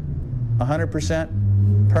Calvary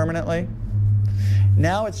 100% permanently?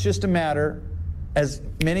 Now it's just a matter, as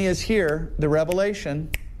many as hear the revelation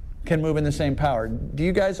can move in the same power. Do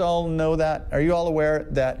you guys all know that? Are you all aware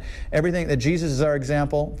that everything, that Jesus is our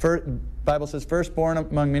example? Bible says, firstborn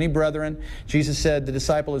among many brethren. Jesus said, the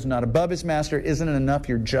disciple is not above his master. Isn't it enough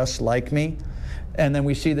you're just like me? And then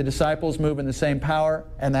we see the disciples move in the same power,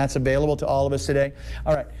 and that's available to all of us today.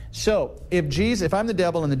 All right, so if I'm the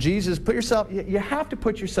devil and the Jesus, you have to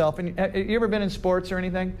put yourself in. You ever been in sports or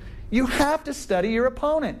anything? You have to study your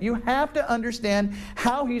opponent. You have to understand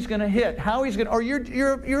how he's going to hit, how he's going to, or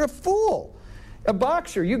you're a fool. A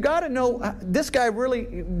boxer, you got to know this guy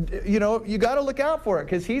really, you got to look out for it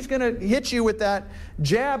because he's going to hit you with that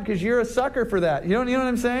jab because you're a sucker for that. You know what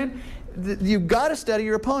I'm saying? You've got to study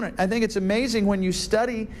your opponent. I think it's amazing when you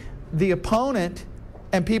study the opponent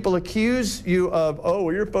and people accuse you of, oh,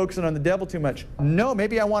 well, you're focusing on the devil too much. No,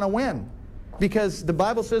 maybe I want to win because the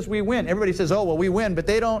Bible says we win. Everybody says, oh, well, we win, but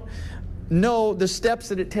they don't know the steps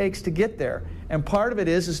that it takes to get there. And part of it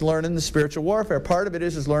is learning the spiritual warfare. Part of it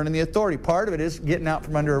is learning the authority. Part of it is getting out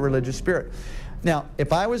from under a religious spirit. Now,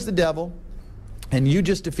 if I was the devil and you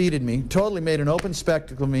just defeated me, totally made an open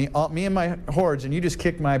spectacle of me and my hordes, and you just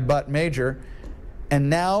kicked my butt major, and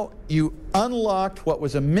now you unlocked what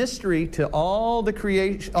was a mystery to all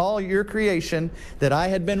your creation that I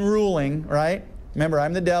had been ruling, right? Remember,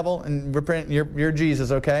 I'm the devil, and you're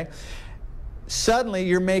Jesus, okay? Suddenly,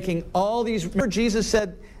 you're making all these... Remember, Jesus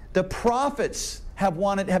said, the prophets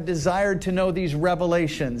have desired to know these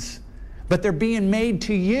revelations, but they're being made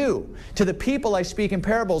to you. To the people I speak in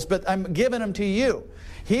parables, but I'm giving them to you.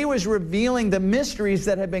 He was revealing the mysteries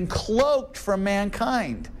that had been cloaked from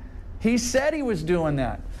mankind. He said he was doing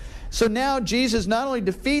that. So now Jesus not only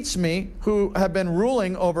defeats me, who have been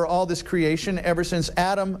ruling over all this creation ever since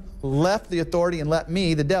Adam left the authority and let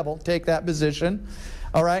me, the devil, take that position.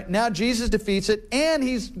 All right, now Jesus defeats it, and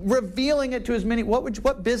he's revealing it to as many.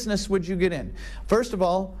 What business would you get in? First of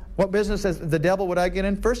all, what business as the devil would I get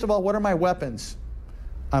in? First of all, what are my weapons?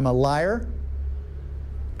 I'm a liar,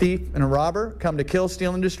 thief, and a robber, come to kill,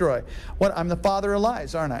 steal, and destroy. I'm the father of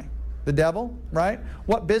lies, aren't I? The devil, right?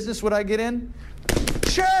 What business would I get in?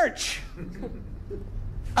 Church!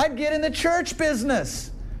 I'd get in the church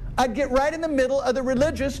business. I'd get right in the middle of the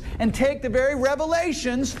religious and take the very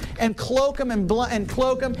revelations and cloak them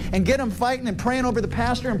and get them fighting and praying over the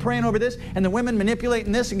pastor and praying over this, and the women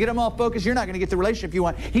manipulating this and get them all focused. You're not going to get the relationship you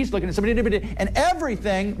want. He's looking at somebody and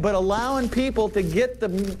everything but allowing people to get the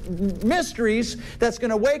mysteries that's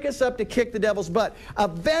going to wake us up to kick the devil's butt.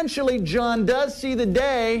 Eventually, John does see the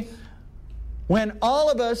day when all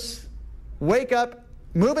of us wake up,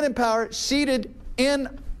 moving in power, seated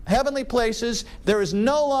in heavenly places. There is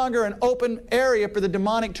no longer an open area for the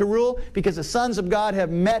demonic to rule because the sons of God have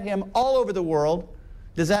met him all over the world.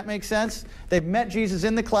 Does that make sense? They've met Jesus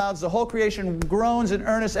in the clouds. The whole creation groans in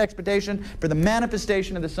earnest expectation for the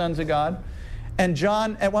manifestation of the sons of God. And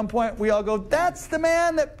John, at one point, we all go, that's the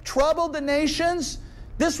man that troubled the nations?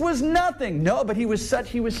 This was nothing. No, but he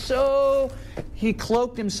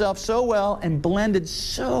cloaked himself so well and blended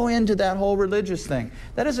so into that whole religious thing.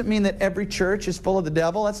 That doesn't mean that every church is full of the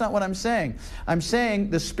devil. That's not what I'm saying. I'm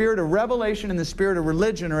saying the spirit of revelation and the spirit of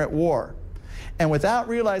religion are at war. And without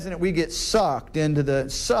realizing it, we get sucked into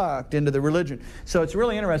the religion. So it's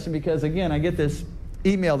really interesting because, again, I get this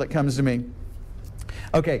email that comes to me.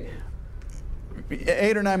 Okay.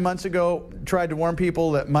 8 or 9 months ago, tried to warn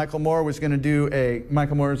people that Michael Moore was going to do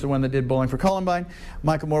Michael Moore is the one that did Bowling for Columbine.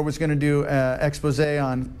 Michael Moore was going to do an expose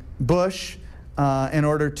on Bush in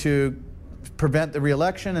order to prevent the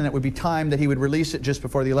re-election, and it would be time that he would release it just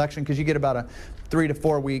before the election, because you get about a 3 to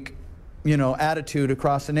 4 week attitude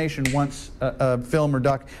across the nation once a film or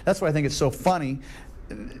doc. That's why I think it's so funny.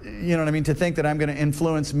 You know what I mean? To think that I'm going to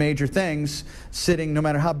influence major things sitting, no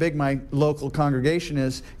matter how big my local congregation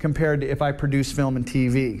is, compared to if I produce film and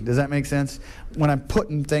TV. Does that make sense? When I'm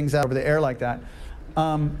putting things out over the air like that.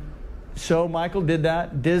 So Michael did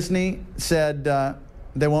that. Disney said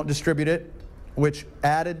they won't distribute it, which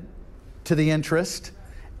added to the interest,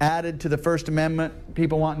 added to the First Amendment,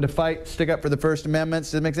 people wanting to stick up for the First Amendment.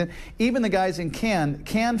 Does that make sense? Even the guys in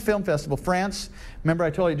Cannes Film Festival, France. Remember I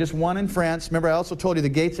told you just one in France. Remember I also told you the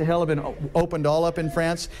gates of hell have been opened all up in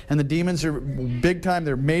France, and the demons are big time.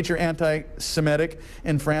 They're major anti-Semitic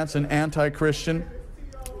in France and anti-Christian.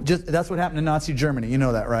 That's what happened in Nazi Germany. You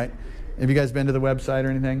know that, right? Have you guys been to the website or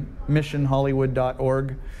anything?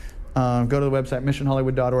 missionhollywood.org. Go to the website,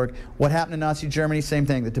 missionhollywood.org. What happened in Nazi Germany? Same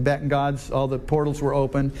thing. The Tibetan gods, all the portals were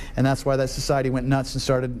open, and that's why that society went nuts and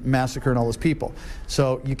started massacring all those people.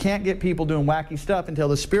 So you can't get people doing wacky stuff until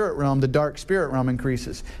the spirit realm, the dark spirit realm,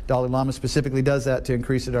 increases. Dalai Lama specifically does that to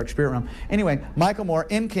increase the dark spirit realm. Anyway, Michael Moore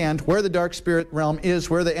in Cannes, where the dark spirit realm is,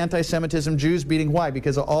 where the anti-Semitism, Jews beating. Why?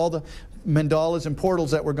 Because of all the mandalas and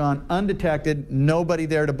portals that were gone undetected, nobody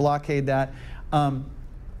there to blockade that.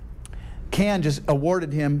 Cannes just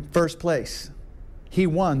awarded him first place. He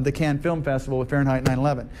won the Cannes Film Festival with Fahrenheit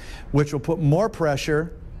 9/11, which will put more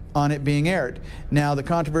pressure on it being aired. Now the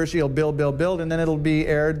controversy will build, and then it'll be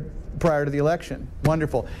aired prior to the election.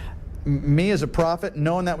 Wonderful. Me as a prophet,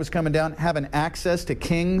 knowing that was coming down, having access to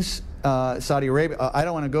kings, Saudi Arabia, I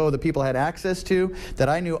don't want to go the people I had access to, that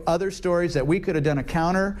I knew other stories that we could have done a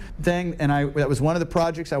counter thing, and that was one of the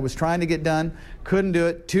projects I was trying to get done. Couldn't do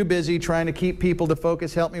it, too busy trying to keep people to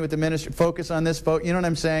focus, help me with the ministry, focus on this vote, you know what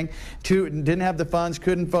I'm saying? Didn't have the funds,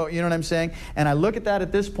 couldn't vote, you know what I'm saying? And I look at that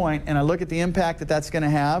at this point, and I look at the impact that that's going to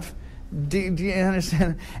have. Do you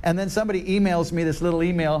understand? And then somebody emails me this little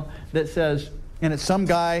email that says, and it's some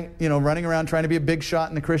guy, running around trying to be a big shot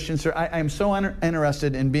in the Christian. I am so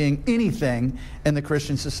interested in being anything in the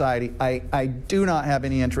Christian society. I do not have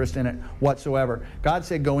any interest in it whatsoever. God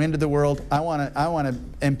said, "Go into the world." I want to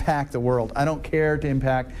impact the world. I don't care to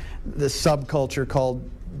impact the subculture called.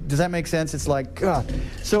 Does that make sense? It's like, God.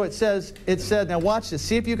 So it said. Now watch this.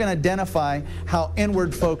 See if you can identify how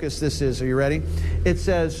inward focused this is. Are you ready? It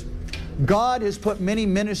says, God has put many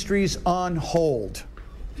ministries on hold.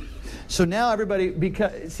 So now everybody,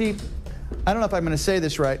 see, I don't know if I'm going to say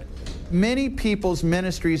this right. Many people's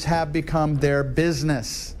ministries have become their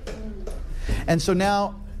business. And so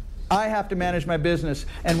now I have to manage my business.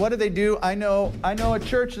 And what do? I know a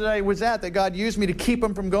church that I was at that God used me to keep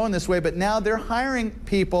them from going this way, but now they're hiring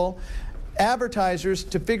people, advertisers,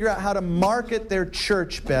 to figure out how to market their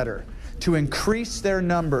church better, to increase their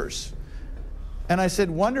numbers. And I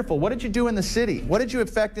said, wonderful. What did you do in the city? What did you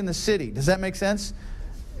affect in the city? Does that make sense?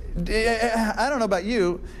 I don't know about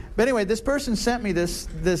you, but anyway, this person sent me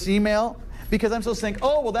this email because I'm supposed to think,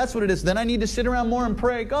 oh, well, that's what it is. Then I need to sit around more and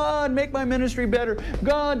pray, God, make my ministry better.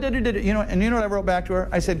 God, and you know what I wrote back to her?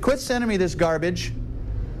 I said, quit sending me this garbage.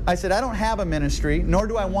 I said, I don't have a ministry, nor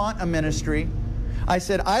do I want a ministry. I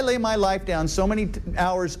said, I lay my life down so many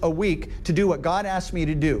hours a week to do what God asked me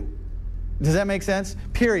to do. Does that make sense?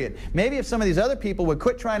 Period. Maybe if some of these other people would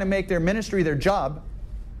quit trying to make their ministry their job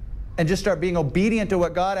and just start being obedient to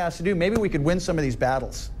what God asks to do, maybe we could win some of these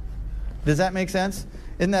battles. Does that make sense?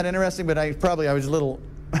 Isn't that interesting? But I was a little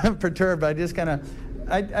perturbed. I just kind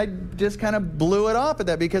of blew it off at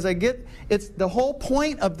that, because it's the whole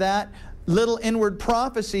point of that little inward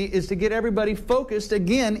prophecy is to get everybody focused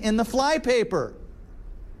again in the flypaper.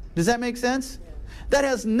 Does that make sense? That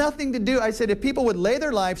has nothing to do. I said if people would lay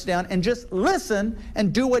their lives down and just listen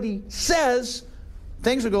and do what he says,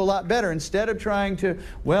 things would go a lot better, instead of trying to,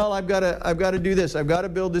 well, I've got to do this, I've got to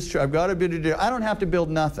build this church, I've got to do. I don't have to build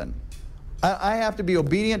nothing. I have to be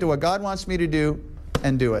obedient to what God wants me to do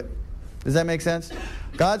and do it. Does that make sense?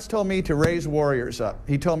 God's told me to raise warriors up.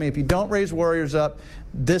 He told me if you don't raise warriors up,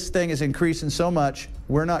 this thing is increasing so much,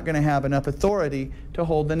 we're not going to have enough authority to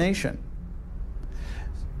hold the nation.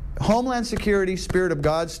 Homeland security, Spirit of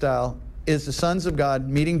God style, is the sons of God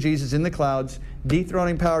meeting Jesus in the clouds,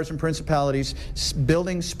 dethroning powers and principalities,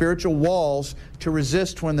 building spiritual walls to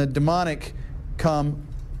resist when the demonic come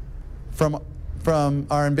from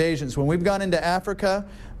our invasions. When we've gone into Africa,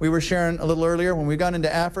 we were sharing a little earlier, when we've gone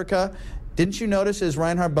into Africa, didn't you notice as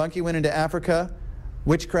Reinhard Bonnke went into Africa,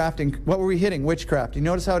 witchcraft, what were we hitting? Witchcraft. You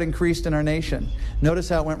notice how it increased in our nation. Notice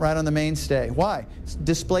how it went right on the mainstay. Why? It's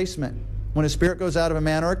displacement. When a spirit goes out of a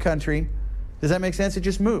man or a country, does that make sense? It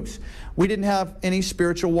just moves. We didn't have any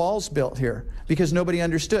spiritual walls built here because nobody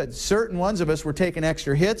understood. Certain ones of us were taking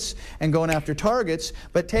extra hits and going after targets,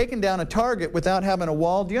 but taking down a target without having a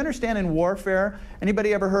wall. Do you understand in warfare,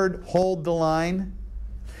 anybody ever heard hold the line?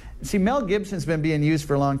 See, Mel Gibson's been being used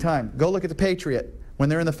for a long time. Go look at the Patriot. When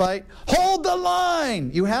they're in the fight, hold the line!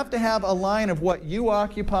 You have to have a line of what you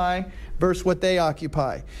occupy versus what they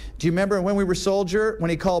occupy. Do you remember when we were soldier, when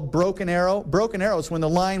he called broken arrow? Broken arrow is when the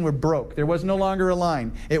line were broke. There was no longer a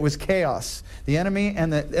line. It was chaos. The enemy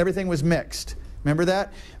and everything was mixed. Remember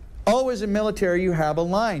that? Always in military, you have a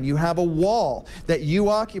line. You have a wall that you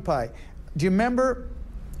occupy. Do you remember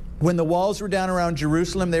when the walls were down around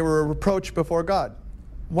Jerusalem, they were a reproach before God?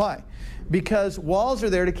 Why? Because walls are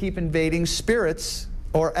there to keep invading spirits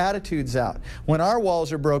or attitudes out. When our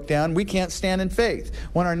walls are broke down, we can't stand in faith.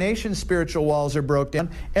 When our nation's spiritual walls are broke down,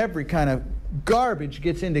 every kind of garbage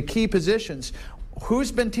gets into key positions.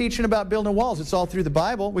 Who's been teaching about building walls? It's all through the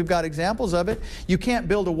Bible. We've got examples of it. You can't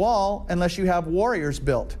build a wall unless you have warriors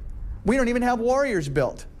built. We don't even have warriors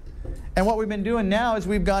built. And what we've been doing now is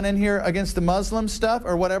we've gone in here against the Muslim stuff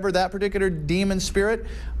or whatever, that particular demon spirit.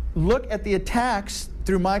 Look at the attacks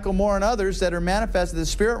through Michael Moore and others that are manifested the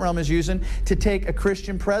spirit realm is using to take a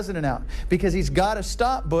Christian president out. Because he's got to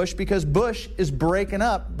stop Bush, because Bush is breaking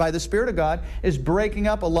up, by the Spirit of God, is breaking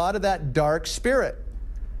up a lot of that dark spirit.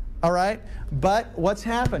 All right? But what's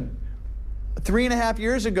happened? 3.5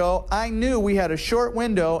 years ago, I knew we had a short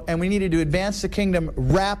window and we needed to advance the kingdom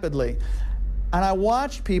rapidly. And I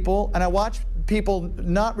watched people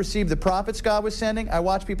not receive the prophets God was sending. I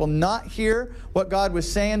watched people not hear what God was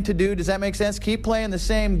saying to do. Does that make sense? Keep playing the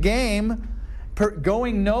same game,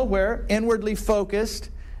 going nowhere, inwardly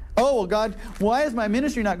focused. Oh, well, God, why is my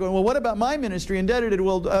ministry not going? Well, what about my ministry? And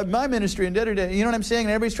well, my ministry and you know what I'm saying?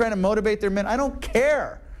 And everybody's trying to motivate their men. I don't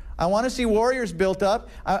care. I want to see warriors built up.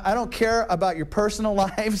 I don't care about your personal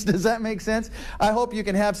lives. Does that make sense? I hope you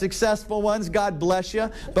can have successful ones. God bless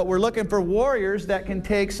you. But we're looking for warriors that can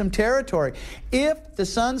take some territory. If the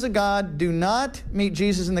sons of God do not meet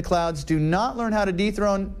Jesus in the clouds, do not learn how to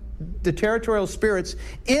dethrone the territorial spirits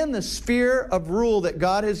in the sphere of rule that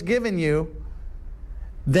God has given you,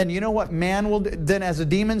 then you know what man will do? Then as the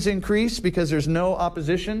demons increase because there's no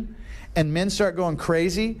opposition and men start going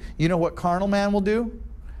crazy, you know what carnal man will do?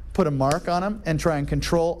 Put a mark on them and try and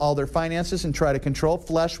control all their finances and try to control.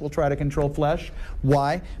 Flesh will try to control flesh.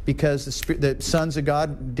 Why? Because the sons of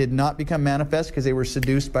God did not become manifest because they were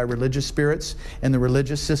seduced by religious spirits and the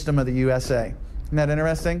religious system of the USA. Isn't that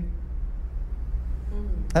interesting?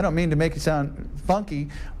 I don't mean to make it sound funky,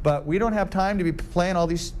 but we don't have time to be playing all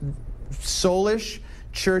these soulish,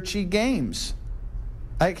 churchy games.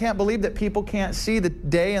 I can't believe that people can't see the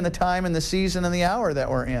day and the time and the season and the hour that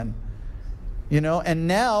we're in. You know, and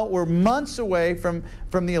now we're months away from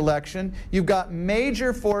the election. You've got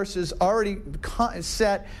major forces already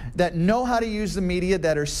set that know how to use the media,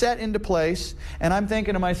 that are set into place. And I'm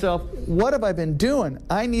thinking to myself, what have I been doing?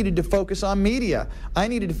 I needed to focus on media. I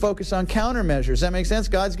needed to focus on countermeasures. Does that make sense?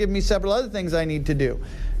 God's given me several other things I need to do.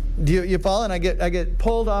 Do you follow? And I get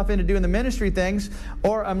pulled off into doing the ministry things.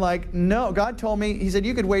 Or I'm like, no, God told me, He said,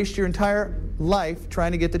 you could waste your entire life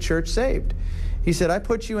trying to get the church saved. He said, I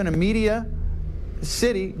put you in a media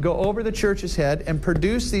city, go over the church's head and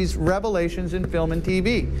produce these revelations in film and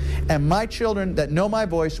TV. And my children that know my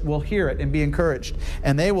voice will hear it and be encouraged.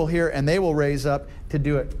 And they will hear and they will raise up to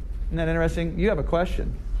do it. Isn't that interesting? You have a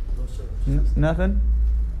question. Those Nothing?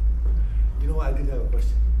 You know, I did have a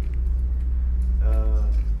question.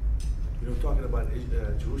 You know, talking about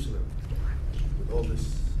Jerusalem, with all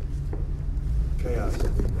this chaos,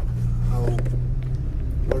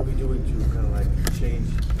 what are we doing to kind of like change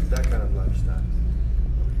that kind of lifestyle?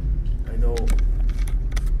 I know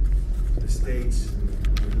the States,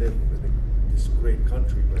 we live in this great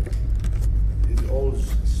country, but it all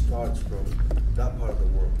starts from that part of the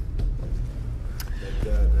world.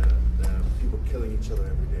 The people killing each other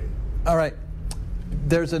every day. All right.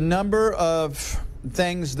 There's a number of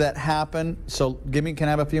things that happen. So can I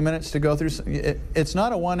have a few minutes to go through? It's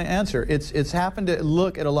not a one answer. It's happened to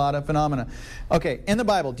look at a lot of phenomena. Okay, in the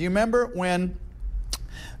Bible, do you remember when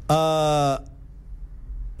the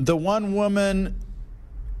one woman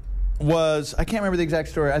was, I can't remember the exact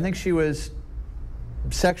story. I think she was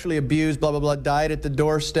sexually abused, blah, blah, blah, died at the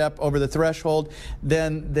doorstep over the threshold.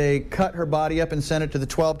 Then they cut her body up and sent it to the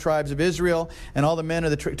 12 tribes of Israel, and all the men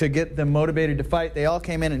of to get them motivated to fight. They all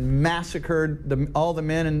came in and massacred all the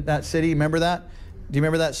men in that city. Remember that? Do you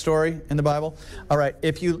remember that story in the Bible? All right,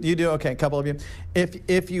 if you do, okay, a couple of you.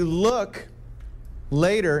 If you look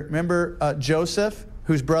later, remember Joseph,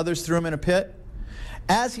 whose brothers threw him in a pit?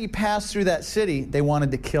 As he passed through that city, they wanted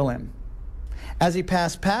to kill him. As he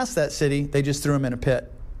passed past that city, they just threw him in a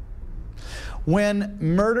pit. When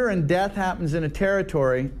murder and death happens in a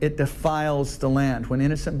territory, it defiles the land. When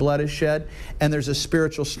innocent blood is shed, and there's a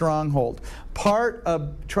spiritual stronghold. Part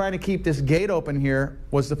of trying to keep this gate open here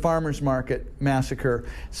was the farmers market massacre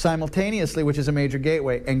simultaneously, which is a major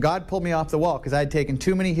gateway. And God pulled me off the wall because I had taken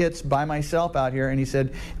too many hits by myself out here. And He said,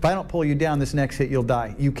 if I don't pull you down, this next hit you'll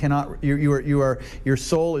die. You cannot. Your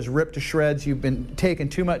soul is ripped to shreds. You've been taking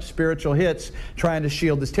too much spiritual hits trying to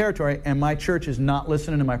shield this territory. And my church is not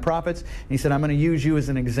listening to my prophets. And He said, I'm going to use you as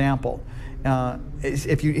an example.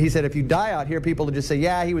 He said, if you die out here, people will just say,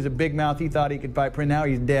 yeah, he was a big mouth, he thought he could fight, now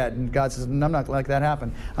he's dead. And God says, I'm not going to let that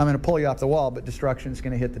happen. I'm going to pull you off the wall, but destruction is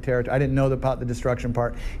going to hit the territory. I didn't know about the destruction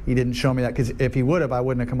part. He didn't show me that, because if He would have, I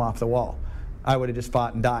wouldn't have come off the wall. I would have just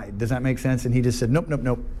fought and died. Does that make sense? And He just said, nope, nope,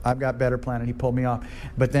 nope. I've got better plan. And He pulled me off.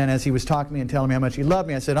 But then as He was talking to me and telling me how much He loved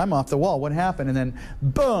me, I said, I'm off the wall. What happened? And then,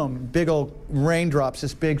 boom, big old raindrops,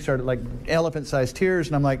 this big, started like elephant-sized tears.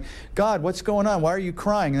 And I'm like, God, what's going on? Why are you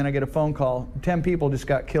crying? And then I get a phone call. 10 people just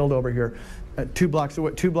got killed over here. 2 blocks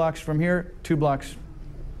away, 2 blocks from here, 2 blocks.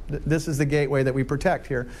 This is the gateway that we protect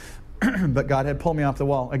here. But God had pulled me off the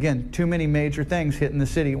wall. Again, too many major things hitting the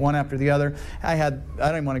city, one after the other. I don't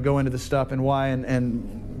even want to go into the stuff and why,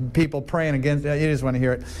 and people praying against it. You just want to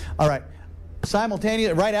hear it. All right.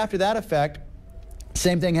 Simultaneously, right after that effect,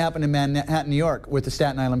 same thing happened in Manhattan, New York, with the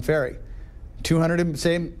Staten Island ferry. 200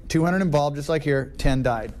 involved, just like here, 10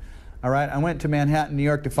 died. All right, I went to Manhattan, New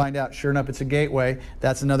York to find out. Sure enough, it's a gateway.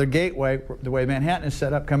 That's another gateway, the way Manhattan is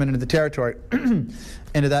set up, coming into the territory,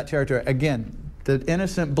 into that territory. Again, the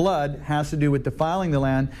innocent blood has to do with defiling the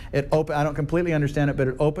land. I don't completely understand it, but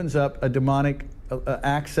it opens up a demonic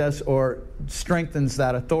access or strengthens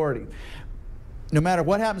that authority. No matter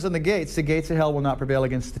what happens on the gates of hell will not prevail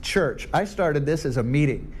against the church. I started this as a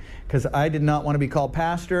meeting because I did not want to be called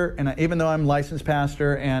pastor, and even though I'm licensed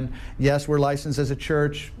pastor, and yes, we're licensed as a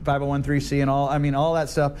church, 501(c) and all that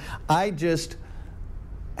stuff, I just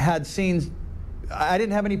had seen, I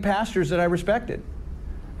didn't have any pastors that I respected.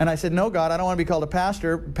 And I said, no, God, I don't want to be called a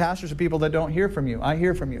pastor. Pastors are people that don't hear from you. I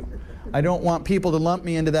hear from you. I don't want people to lump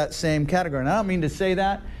me into that same category. And I don't mean to say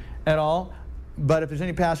that at all, but if there's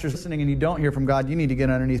any pastors listening and you don't hear from God, you need to get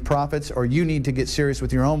underneath prophets, or you need to get serious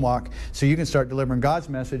with your own walk so you can start delivering God's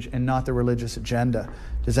message and not the religious agenda.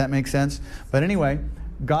 Does that make sense? But anyway,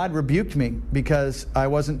 God rebuked me because I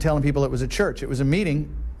wasn't telling people it was a church. It was a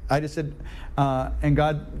meeting. I just said, and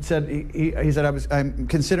God said, He said, I'm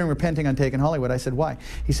considering repenting on taking Hollywood. I said, why?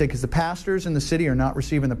 He said, because the pastors in the city are not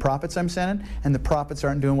receiving the prophets I'm sending, and the prophets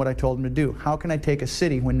aren't doing what I told them to do. How can I take a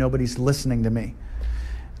city when nobody's listening to me?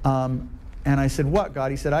 And I said, what,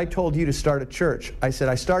 God? He said, I told you to start a church. I said,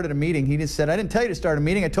 I started a meeting. He just said, I didn't tell you to start a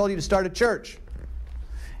meeting. I told you to start a church.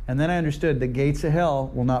 And then I understood the gates of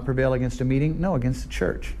hell will not prevail against a meeting. No, against the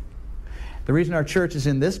church. The reason our church is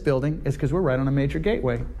in this building is because we're right on a major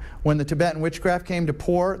gateway. When the Tibetan witchcraft came to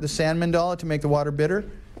pour the sand mandala to make the water bitter, it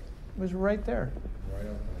was right there.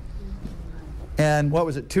 And what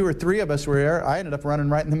was it, 2 or 3 of us were there. I ended up running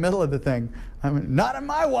right in the middle of the thing. I mean, not on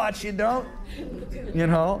my watch, you don't. You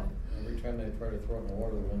know? Every time they try to throw it in the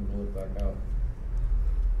water, the wind blew it back out.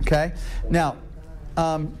 Okay. Now,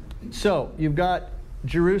 so you've got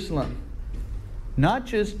Jerusalem. Not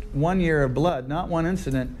just 1 year of blood, not one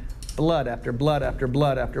incident, blood after blood after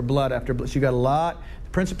blood after blood after blood. So you got a lot. The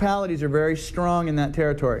principalities are very strong in that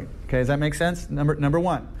territory. Okay, does that make sense? Number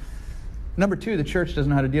 1. Number two, the church doesn't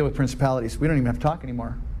know how to deal with principalities. We don't even have to talk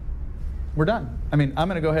anymore. We're done. I mean, I'm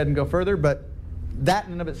going to go ahead and go further, but that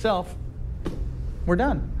in and of itself, we're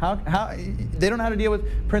done. How they don't know how to deal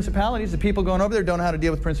with principalities. The people going over there don't know how to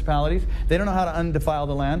deal with principalities. They don't know how to undefile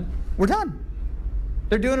the land. We're done.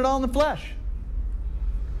 They're doing it all in the flesh.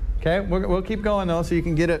 Okay, we'll keep going though, so you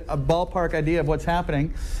can get a ballpark idea of what's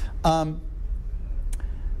happening.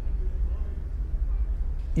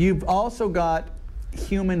 You've also got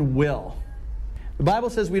human will. The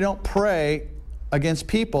Bible says we don't pray against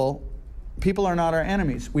people. People are not our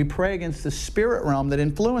enemies. We pray against the spirit realm that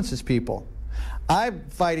influences people. I'm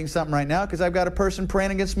fighting something right now because I've got a person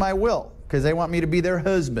praying against my will because they want me to be their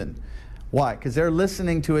husband. Why? Because they're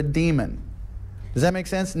listening to a demon. Does that make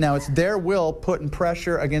sense? Now it's their will putting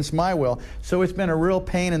pressure against my will. So it's been a real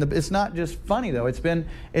pain in the. It's not just funny though.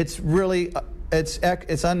 It's really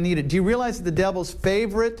unneeded. Do you realize that the devil's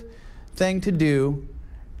favorite thing to do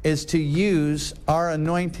is to use our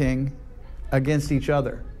anointing against each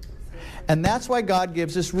other? And that's why God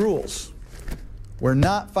gives us rules. We're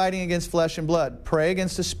not fighting against flesh and blood. Pray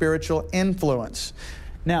against the spiritual influence.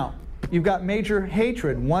 Now, you've got major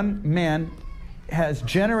hatred. One man has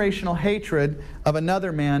generational hatred of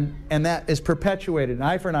another man, and that is perpetuated. An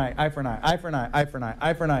eye for an eye, eye for an eye, eye for an eye, eye for an eye,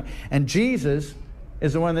 eye for an eye. And Jesus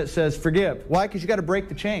is the one that says forgive. Why? Because you got to break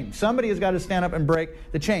the chain. Somebody has got to stand up and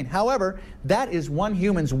break the chain. However, that is one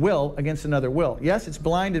human's will against another will. Yes, it's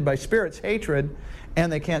blinded by spirits, hatred,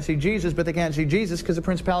 and they can't see Jesus, but they can't see Jesus because the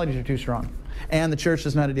principalities are too strong. And the church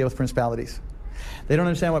doesn't know how to deal with principalities. They don't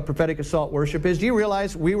understand what prophetic assault worship is. Do you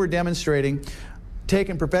realize we were demonstrating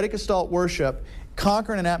taking prophetic assault worship,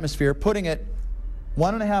 conquering an atmosphere, putting it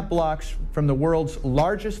 1.5 blocks from the world's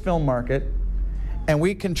largest film market, and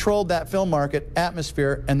we controlled that film market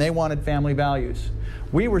atmosphere, and they wanted family values.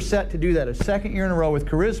 We were set to do that a second year in a row with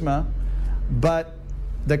Charisma, but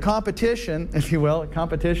the competition, if you will,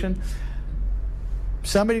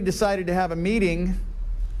 somebody decided to have a meeting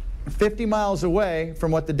 50 miles away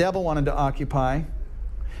from what the devil wanted to occupy,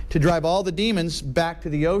 to drive all the demons back to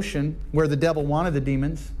the ocean where the devil wanted the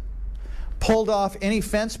demons, pulled off any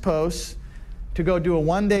fence posts to go do a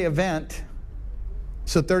one-day event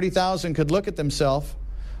so 30,000 could look at themselves,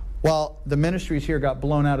 while the ministries here got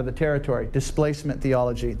blown out of the territory. Displacement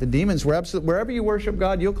theology. The demons were absolutely, wherever you worship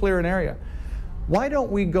God, you'll clear an area. Why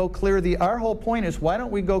don't we go clear our whole point is, why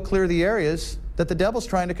don't we go clear the areas that the devil's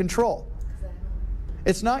trying to control?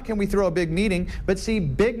 It's not can we throw a big meeting, but see, a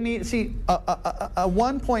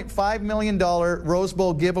 $1.5 million Rose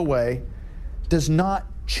Bowl giveaway does not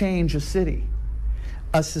change a city.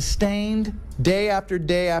 A sustained day after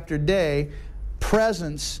day after day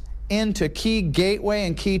presence into key gateway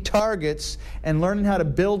and key targets and learning how to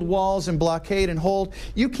build walls and blockade and hold.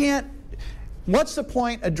 You can't, what's the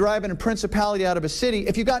point of driving a principality out of a city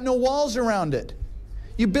if you got no walls around it?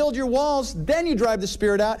 You build your walls, then you drive the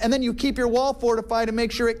spirit out, and then you keep your wall fortified to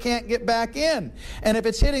make sure it can't get back in. And if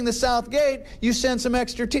it's hitting the south gate, you send some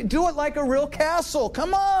extra do it like a real castle.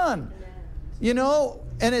 Come on. You know,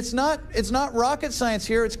 and it's not rocket science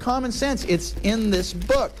here, it's common sense. It's in this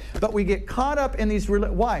book. But we get caught up in these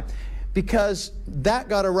why? Because that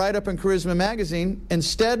got a write-up in Charisma magazine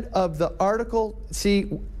instead of the article.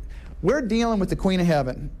 See, we're dealing with the Queen of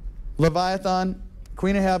Heaven. Leviathan,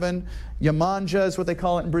 Queen of Heaven, Yamanja is what they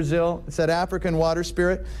call it in Brazil. It's that African water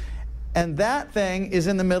spirit. And that thing is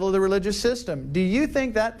in the middle of the religious system. Do you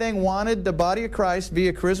think that thing wanted the body of Christ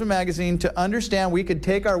via Charisma magazine to understand we could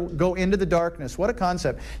go into the darkness? What a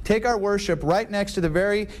concept. Take our worship right next to the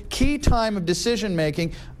very key time of decision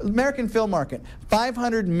making. American film market,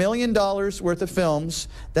 $500 million worth of films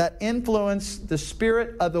that influence the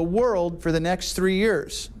spirit of the world for the next 3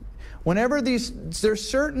 years. Whenever there's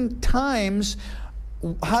certain times.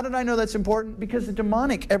 How did I know that's important? Because the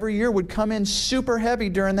demonic every year would come in super heavy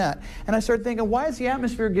during that. And I started thinking, why is the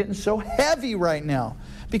atmosphere getting so heavy right now?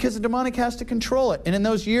 Because the demonic has to control it. And in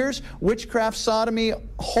those years, witchcraft, sodomy,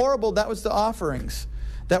 horrible, that was the offerings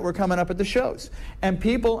that were coming up at the shows. And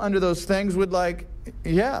people under those things would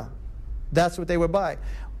yeah, that's what they would buy.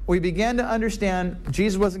 We began to understand,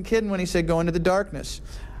 Jesus wasn't kidding when he said go into the darkness.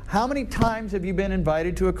 How many times have you been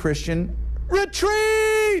invited to a Christian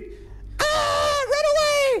retreat? Run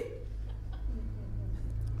away!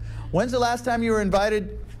 When's the last time you were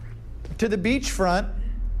invited to the beachfront,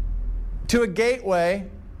 to a gateway,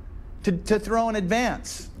 to throw an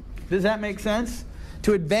advance? Does that make sense?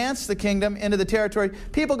 To advance the kingdom into the territory.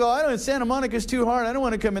 People go, I don't know, Santa Monica's too hard. I don't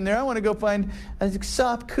want to come in there. I want to go find a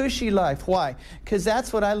soft, cushy life. Why? Because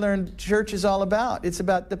that's what I learned church is all about. It's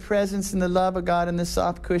about the presence and the love of God and the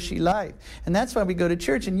soft, cushy life. And that's why we go to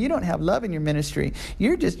church. And you don't have love in your ministry.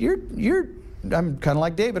 You're I'm kind of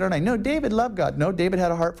like David, aren't I? No, David loved God. No, David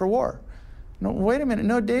had a heart for war. No, wait a minute.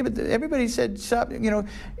 No, David, everybody said, stop,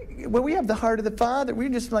 well, we have the heart of the Father. We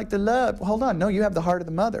just like the love. Hold on. No, you have the heart of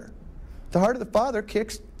the mother. The heart of the Father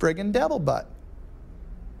kicks friggin' devil butt.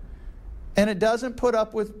 And it doesn't put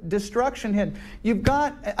up with destruction hidden. You've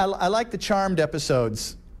got, I like the Charmed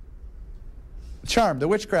episodes. Charmed, the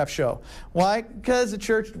witchcraft show. Why? Because the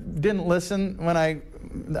church didn't listen when I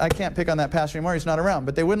can't pick on that pastor anymore, he's not around,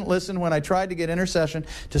 but they wouldn't listen when I tried to get intercession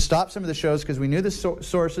to stop some of the shows because we knew the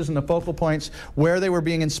sources and the focal points where they were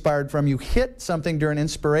being inspired from. You hit something during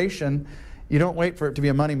inspiration, you don't wait for it to be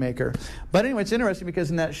a moneymaker. But anyway, it's interesting because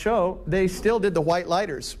in that show, they still did the white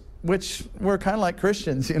lighters, which were kind of like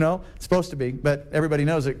Christians, it's supposed to be, but everybody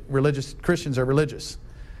knows that Christians are religious.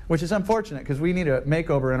 Which is unfortunate because we need a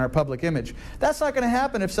makeover in our public image. That's not going to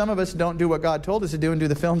happen if some of us don't do what God told us to do and do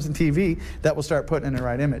the films and TV that will start putting in the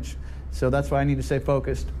right image. So that's why I need to stay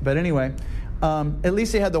focused. But anyway, at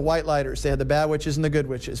least they had the white lighters. They had the bad witches and the good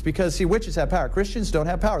witches. Because, see, witches have power. Christians don't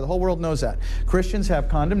have power. The whole world knows that. Christians have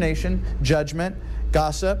condemnation, judgment,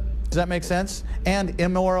 gossip. Does that make sense? And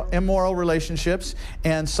immoral relationships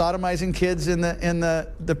and sodomizing kids in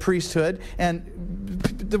the priesthood. And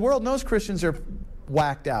the world knows Christians are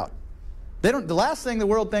whacked out. The last thing the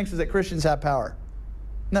world thinks is that Christians have power.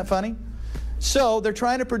 Isn't that funny? So they're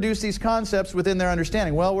trying to produce these concepts within their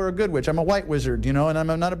understanding. Well, we're a good witch. I'm a white wizard, and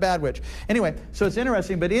I'm not a bad witch. Anyway, so it's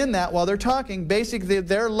interesting. But in that, while they're talking, basically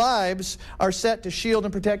their lives are set to shield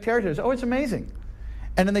and protect territories. Oh, it's amazing.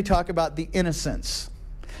 And then they talk about the innocents.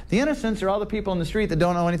 The innocents are all the people in the street that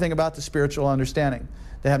don't know anything about the spiritual understanding.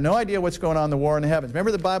 They have no idea what's going on in the war in the heavens.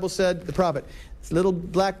 Remember the Bible said, the prophet, it's a little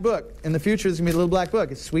black book. In the future, there's going to be a little black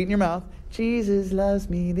book. It's sweet in your mouth. Jesus loves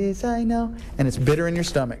me, this I know. And it's bitter in your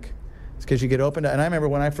stomach. It's because you get opened up. And I remember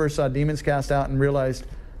when I first saw demons cast out and realized,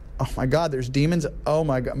 oh my God, there's demons. Oh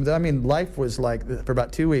my God. I mean, life was like, for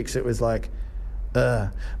about 2 weeks, it was like,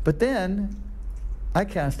 But then, I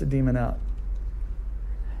cast a demon out.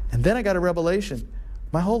 And then I got a revelation.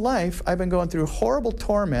 My whole life, I've been going through horrible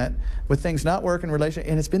torment with things not working in relation,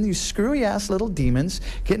 and it's been these screwy-ass little demons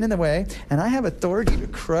getting in the way, and I have authority to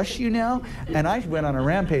crush you now. And I went on a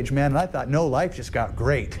rampage, man, and I thought, no, life just got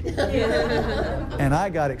great. And I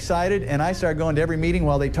got excited, and I started going to every meeting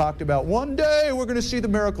while they talked about, one day we're going to see the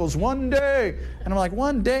miracles, one day. And I'm like,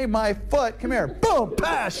 one day my foot, come here, boom,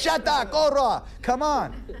 pass, shata, kora, come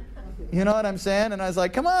on. You know what I'm saying? And I was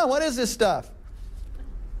like, come on, what is this stuff?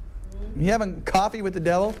 You having coffee with the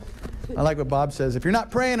devil? I like what Bob says. If you're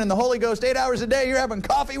not praying in the Holy Ghost 8 hours a day, you're having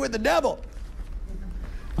coffee with the devil.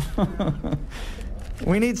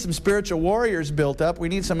 We need some spiritual warriors built up. We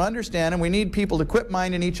need some understanding. We need people to quit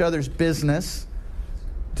minding each other's business.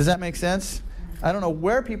 Does that make sense? I don't know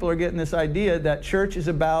where people are getting this idea that church is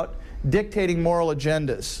about dictating moral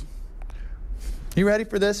agendas. You ready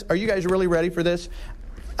for this? Are you guys really ready for this?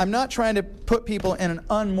 I'm not trying to put people in an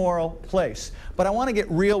unmoral place, but I want to get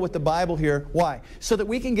real with the Bible here. Why? So that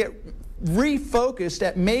we can get refocused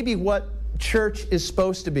at maybe what church is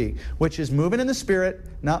supposed to be, which is moving in the Spirit,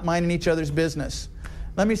 not minding each other's business.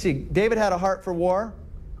 Let me see. David had a heart for war.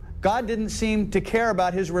 God didn't seem to care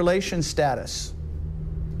about his relation status.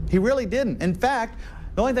 He really didn't. In fact,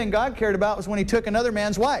 the only thing God cared about was when he took another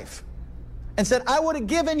man's wife and said, I would have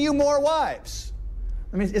given you more wives.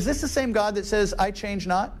 I mean, is this the same God that says, I change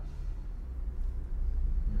not?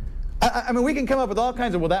 I mean, we can come up with all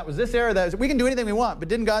kinds of, well, that was this era, that was, we can do anything we want, but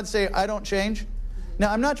didn't God say, I don't change?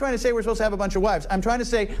 Now, I'm not trying to say we're supposed to have a bunch of wives. I'm trying to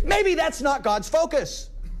say, maybe that's not God's focus.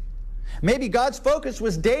 Maybe God's focus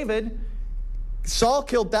was David. Saul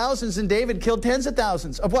killed thousands and David killed tens of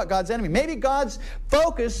thousands of what? God's enemy. Maybe God's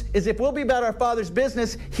focus is if we'll be about our Father's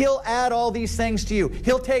business, He'll add all these things to you.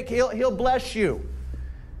 He'll bless you.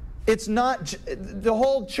 It's not, the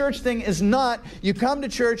whole church thing is not, you come to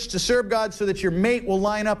church to serve God so that your mate will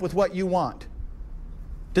line up with what you want.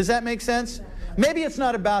 Does that make sense? Maybe it's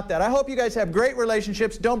not about that. I hope you guys have great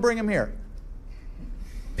relationships. Don't bring them here.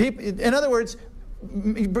 People, in other words,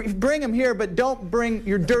 bring them here, but don't bring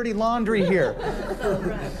your dirty laundry here.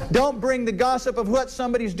 Don't bring the gossip of what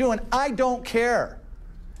somebody's doing. I don't care.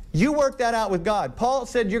 You work that out with God. Paul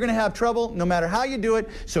said you're going to have trouble no matter how you do it,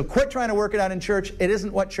 so quit trying to work it out in church. It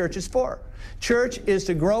isn't what church is for. Church is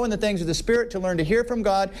to grow in the things of the Spirit, to learn to hear from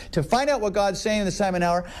God, to find out what God's saying in this time and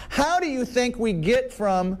hour. How do you think we get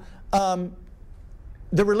from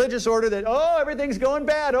the religious order that, oh, everything's going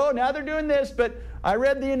bad, oh, now they're doing this, but I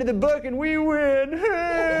read the end of the book and we win.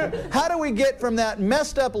 How do we get from that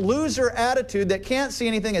messed up loser attitude that can't see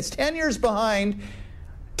anything, it's 10 years behind,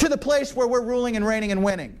 to the place where we're ruling and reigning and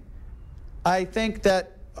winning? I think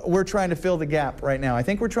that we're trying to fill the gap right now. I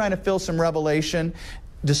think we're trying to fill some revelation.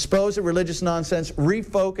 Dispose of religious nonsense.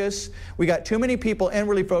 Refocus. We got too many people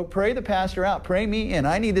inwardly focused. Pray the pastor out. Pray me in.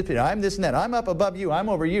 I need it. I'm this and that. I'm up above you. I'm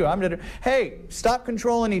over you. Hey, stop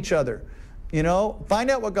controlling each other. You know,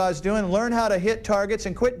 find out what God's doing. Learn how to hit targets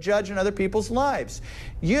and quit judging other people's lives.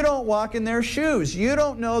 You don't walk in their shoes. You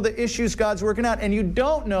don't know the issues God's working out. And you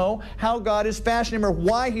don't know how God is fashioning them or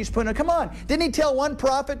why He's putting it. Come on. Didn't He tell one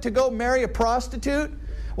prophet to go marry a prostitute?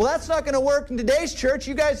 Well, that's not going to work in today's church.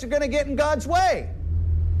 You guys are going to get in God's way.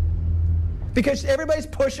 Because everybody's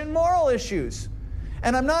pushing moral issues.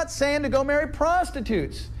 And I'm not saying to go marry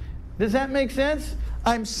prostitutes. Does that make sense?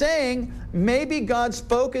 I'm saying maybe God's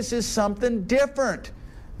focus is something different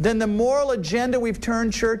than the moral agenda we've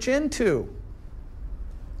turned church into.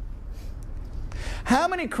 How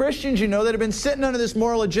many Christians you know that have been sitting under this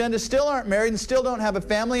moral agenda, still aren't married and still don't have a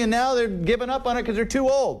family, and now they're giving up on it because they're too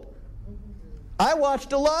old? I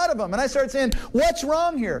watched a lot of them, and I started saying, what's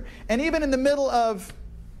wrong here? And even in the middle of...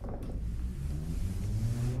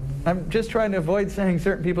 I'm just trying to avoid saying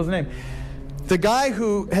certain people's name. The guy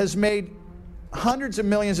who has made hundreds of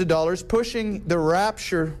millions of dollars pushing the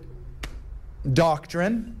rapture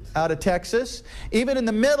doctrine out of Texas, even in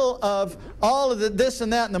the middle of all of this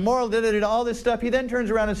and that and the moral, all this stuff, he then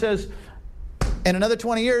turns around and says, in another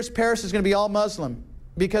 20 years, Paris is going to be all Muslim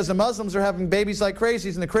because the Muslims are having babies like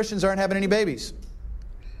crazies and the Christians aren't having any babies.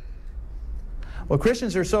 Well,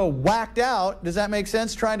 Christians are so whacked out, does that make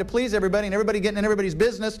sense? Trying to please everybody and everybody getting in everybody's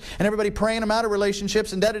business and everybody praying them out of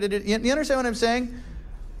relationships and da-da-da-da. You understand what I'm saying?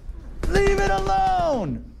 Leave it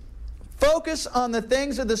alone. Focus on the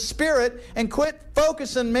things of the Spirit and quit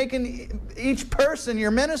focusing making each person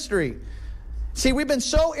your ministry. See, we've been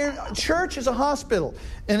so... Church is a hospital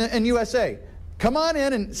in USA. Come on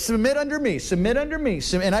in and submit under me,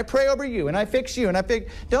 and I pray over you, and I fix you, and I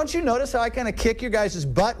fix... Don't you notice how I kind of kick your guys'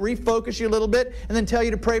 butt, refocus you a little bit, and then tell you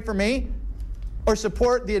to pray for me? Or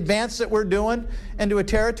support the advance that we're doing into a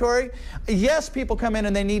territory? Yes, people come in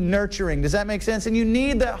and they need nurturing. Does that make sense? And you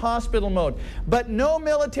need that hospital mode. But no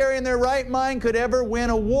military in their right mind could ever win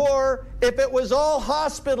a war if it was all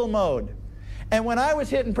hospital mode. And when I was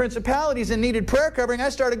hitting principalities and needed prayer covering, I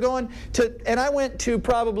started going to... And I went to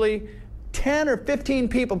probably 10 or 15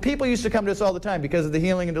 people. People used to come to us all the time because of the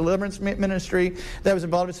healing and deliverance ministry that was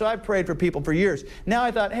involved in. So I prayed for people for years. Now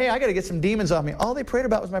I thought, hey, I got to get some demons off me. All they prayed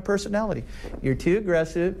about was my personality. You're too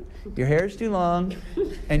aggressive, your hair's too long,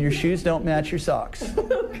 and your shoes don't match your socks.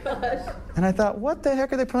 Oh, gosh. And I thought, what the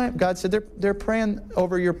heck are they praying? God said they're praying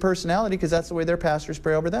over your personality because that's the way their pastors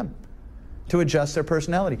pray over them, to adjust their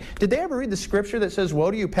personality. Did they ever read the scripture that says, woe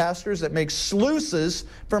to you pastors that make sluices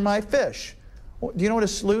for my fish? Do you know what a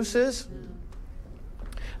sluice is?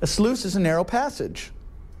 A sluice is a narrow passage.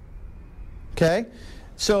 Okay?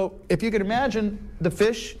 So if you could imagine the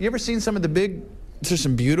fish, you ever seen some of the big, there's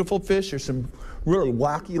some beautiful fish, there's some really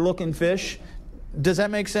wacky looking fish. Does that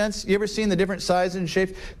make sense? You ever seen the different sizes and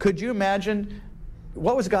shapes? Could you imagine,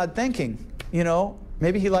 what was God thinking? You know,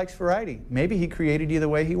 maybe He likes variety. Maybe He created you the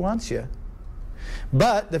way He wants you.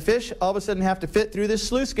 But the fish all of a sudden have to fit through this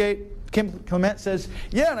sluice gate. Clement says,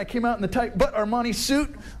 yeah, and I came out in the tight butt Armani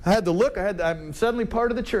suit. I had the look. I'm suddenly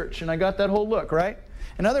part of the church, and I got that whole look, right?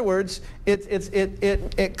 In other words,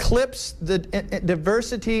 it clips the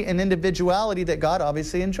diversity and individuality that God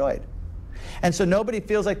obviously enjoyed. And so nobody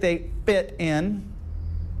feels like they fit in.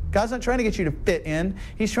 God's not trying to get you to fit in.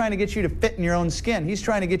 He's trying to get you to fit in your own skin. He's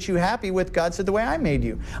trying to get you happy with God said the way I made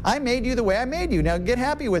you. I made you the way I made you. Now get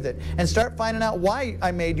happy with it and start finding out why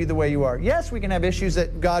I made you the way you are. Yes, we can have issues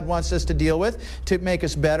that God wants us to deal with to make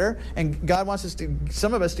us better. And God wants us to,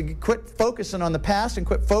 some of us, to quit focusing on the past and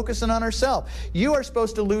quit focusing on ourselves. You are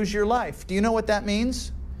supposed to lose your life. Do you know what that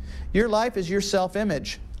means? Your life is your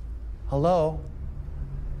self-image. Hello?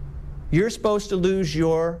 You're supposed to lose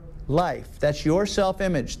your life. That's your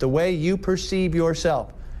self-image, the way you perceive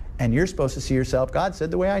yourself. And you're supposed to see yourself, God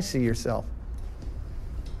said, the way I see yourself.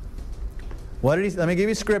 What did He? Let me give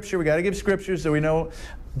you scripture. We got to give scriptures so we know.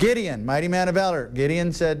 Gideon, mighty man of valor.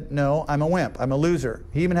 Gideon said, no, I'm a wimp. I'm a loser.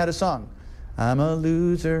 He even had a song. I'm a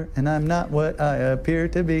loser and I'm not what I appear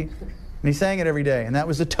to be. And he sang it every day. And that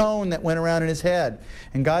was the tone that went around in his head.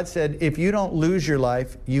 And God said, if you don't lose your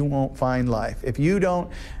life, you won't find life. If you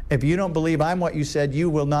don't believe I'm what you said,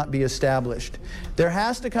 you will not be established. There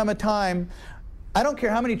has to come a time, I don't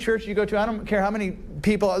care how many churches you go to, I don't care how many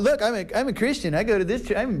people, look, I'm a Christian, I go to this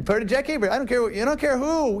church, I'm part of Jack Haber. I don't care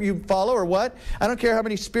who you follow or what. I don't care how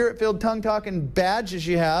many spirit-filled, tongue-talking badges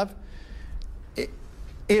you have.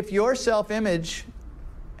 If your self-image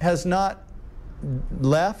has not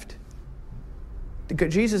left,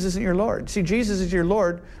 Jesus isn't your Lord. See, Jesus is your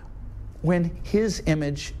Lord when His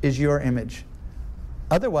image is your image.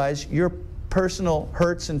 Otherwise, you're personal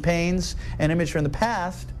hurts and pains, an image from the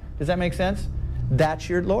past, does that make sense? That's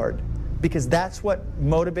your Lord. Because that's what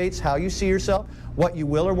motivates how you see yourself, what you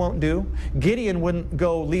will or won't do. Gideon wouldn't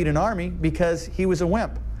go lead an army because he was a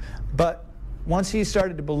wimp. But once he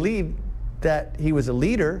started to believe that he was a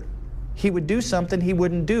leader, he would do something he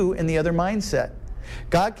wouldn't do in the other mindset.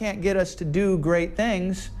 God can't get us to do great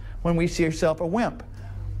things when we see ourselves a wimp.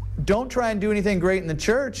 Don't try and do anything great in the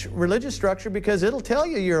church, religious structure, because it'll tell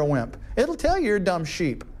you you're a wimp. It'll tell you you're a dumb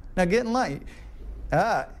sheep. Now get in line.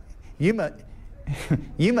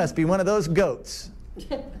 You must be one of those goats.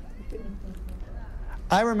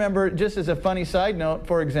 I remember, just as a funny side note,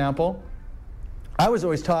 for example, I was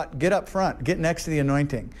always taught, get up front, get next to the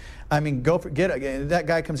anointing. I mean, that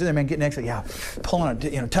guy comes in there, man, get next to, yeah, pull on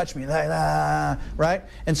it, touch me, right?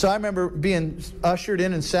 And so I remember being ushered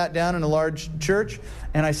in and sat down in a large church,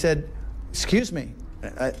 and I said, excuse me,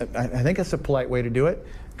 I think that's a polite way to do it.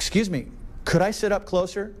 Excuse me, could I sit up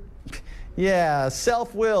closer? Yeah,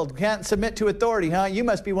 self-willed, can't submit to authority, huh? You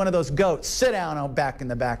must be one of those goats. Sit down back in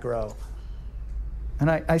the back row. And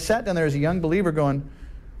I sat down there as a young believer going,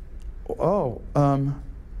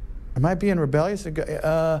 am I being rebellious?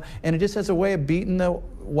 And it just has a way of beating the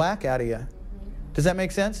whack out of you. Does that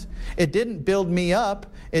make sense? It didn't build me up.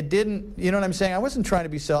 It didn't, you know what I'm saying? I wasn't trying to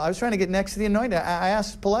be I was trying to get next to the anointed. I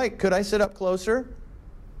asked polite, could I sit up closer?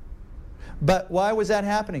 But why was that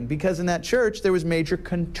happening? Because in that church, there was major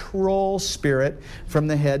control spirit from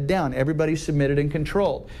the head down. Everybody submitted and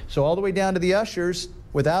controlled. So all the way down to the ushers,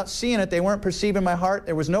 without seeing it, they weren't perceiving my heart.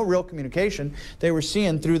 There was no real communication. They were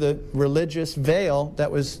seeing through the religious veil that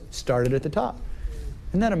was started at the top.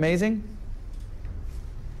 Isn't that amazing?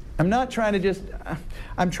 I'm not trying to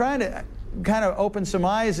I'm trying to kind of open some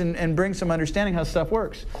eyes and bring some understanding how stuff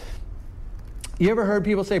works. You ever heard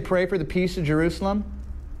people say, pray for the peace of Jerusalem?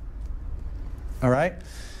 All right?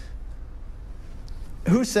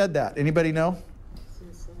 Who said that? Anybody know? It's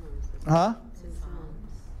in Psalms. Huh? It's in Psalms.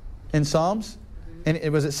 In Psalms?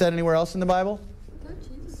 And was it said anywhere else in the Bible? I thought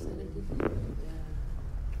Jesus said it. Yeah.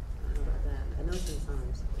 I don't know about that. I know it's in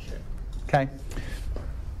Psalms for sure. Okay.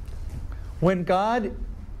 When God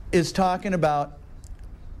is talking about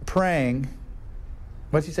praying,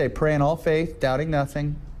 what's he say? Pray in all faith, doubting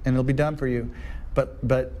nothing, and it'll be done for you. But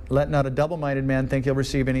let not a double-minded man think he'll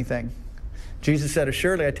receive anything. Jesus said,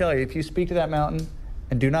 assuredly, I tell you, if you speak to that mountain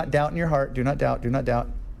and do not doubt in your heart, do not doubt,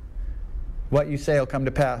 what you say will come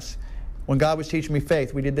to pass. When God was teaching me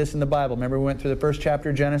faith, we did this in the Bible. Remember, we went through the first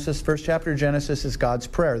chapter of Genesis. First chapter of Genesis is God's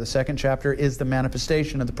prayer. The second chapter is the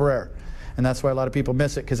manifestation of the prayer. And that's why a lot of people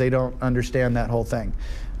miss it, because they don't understand that whole thing.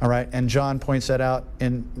 All right? And John points that out.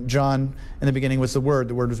 In John, in the beginning was the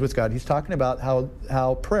Word was with God. He's talking about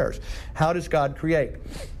how prayers. How does God create?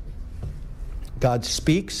 God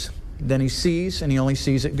speaks, then he sees, and he only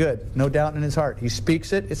sees it good. No doubt in his heart. He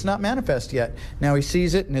speaks it. It's not manifest yet. Now he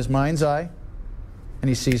sees it in his mind's eye, and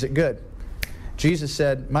he sees it good. Jesus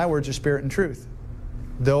said, my words are spirit and truth.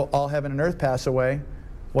 Though all heaven and earth pass away,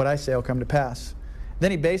 what I say will come to pass. Then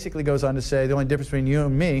he basically goes on to say, the only difference between you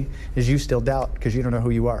and me is you still doubt because you don't know who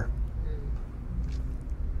you are.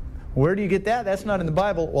 Where do you get that? That's not in the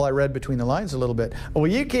Bible. Well, I read between the lines a little bit. Well,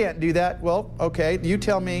 you can't do that. Well, okay, you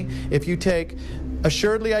tell me, if you take,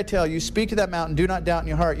 assuredly I tell you, speak to that mountain, do not doubt in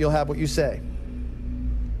your heart, you'll have what you say.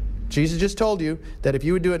 Jesus just told you that if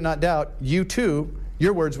you would do it and not doubt, you too,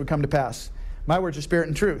 your words would come to pass. My words are spirit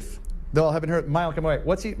and truth. Though all heaven and earth, mine will come away.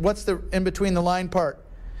 What's the in between the line part?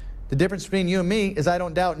 The difference between you and me is I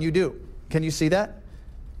don't doubt and you do. Can you see that?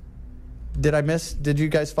 Did you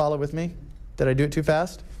guys follow with me? Did I do it too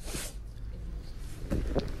fast?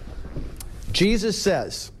 Jesus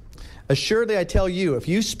says, assuredly I tell you, if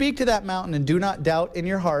you speak to that mountain and do not doubt in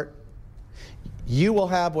your heart, you will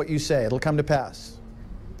have what you say. It'll come to pass.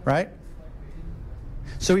 Right?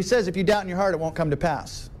 So he says if you doubt in your heart, it won't come to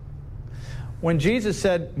pass. When Jesus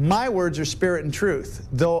said, my words are spirit and truth,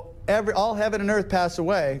 though all heaven and earth pass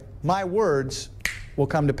away, my words will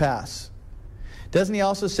come to pass. Doesn't he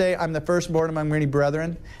also say, I'm the firstborn among many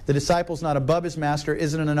brethren? The disciple's not above his master.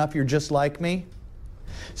 Isn't it enough you're just like me?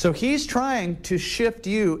 So he's trying to shift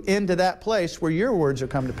you into that place where your words will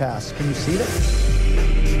come to pass. Can you see that?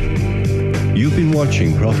 You've been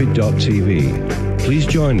watching Prophet.tv. Please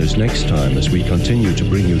join us next time as we continue to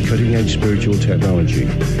bring you cutting-edge spiritual technology.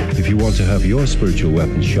 If you want to have your spiritual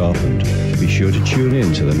weapons sharpened, be sure to tune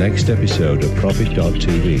in to the next episode of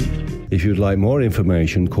Prophet.tv. If you'd like more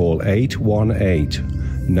information, call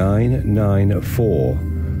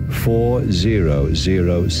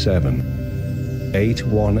 818-994-4007.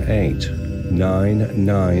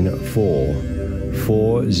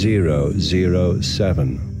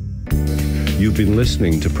 818-994-4007. You've been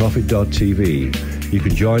listening to Prophet.tv. You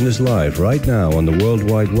can join us live right now on the World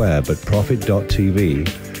Wide Web at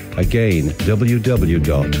Prophet.tv. Again,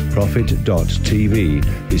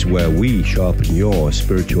 www.prophet.tv is where we sharpen your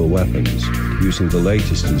spiritual weapons using the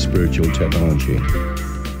latest in spiritual technology.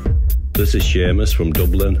 This is Seamus from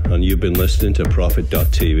Dublin, and you've been listening to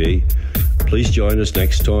Prophet.tv. Please join us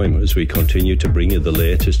next time as we continue to bring you the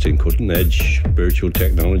latest in cutting-edge spiritual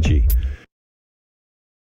technology.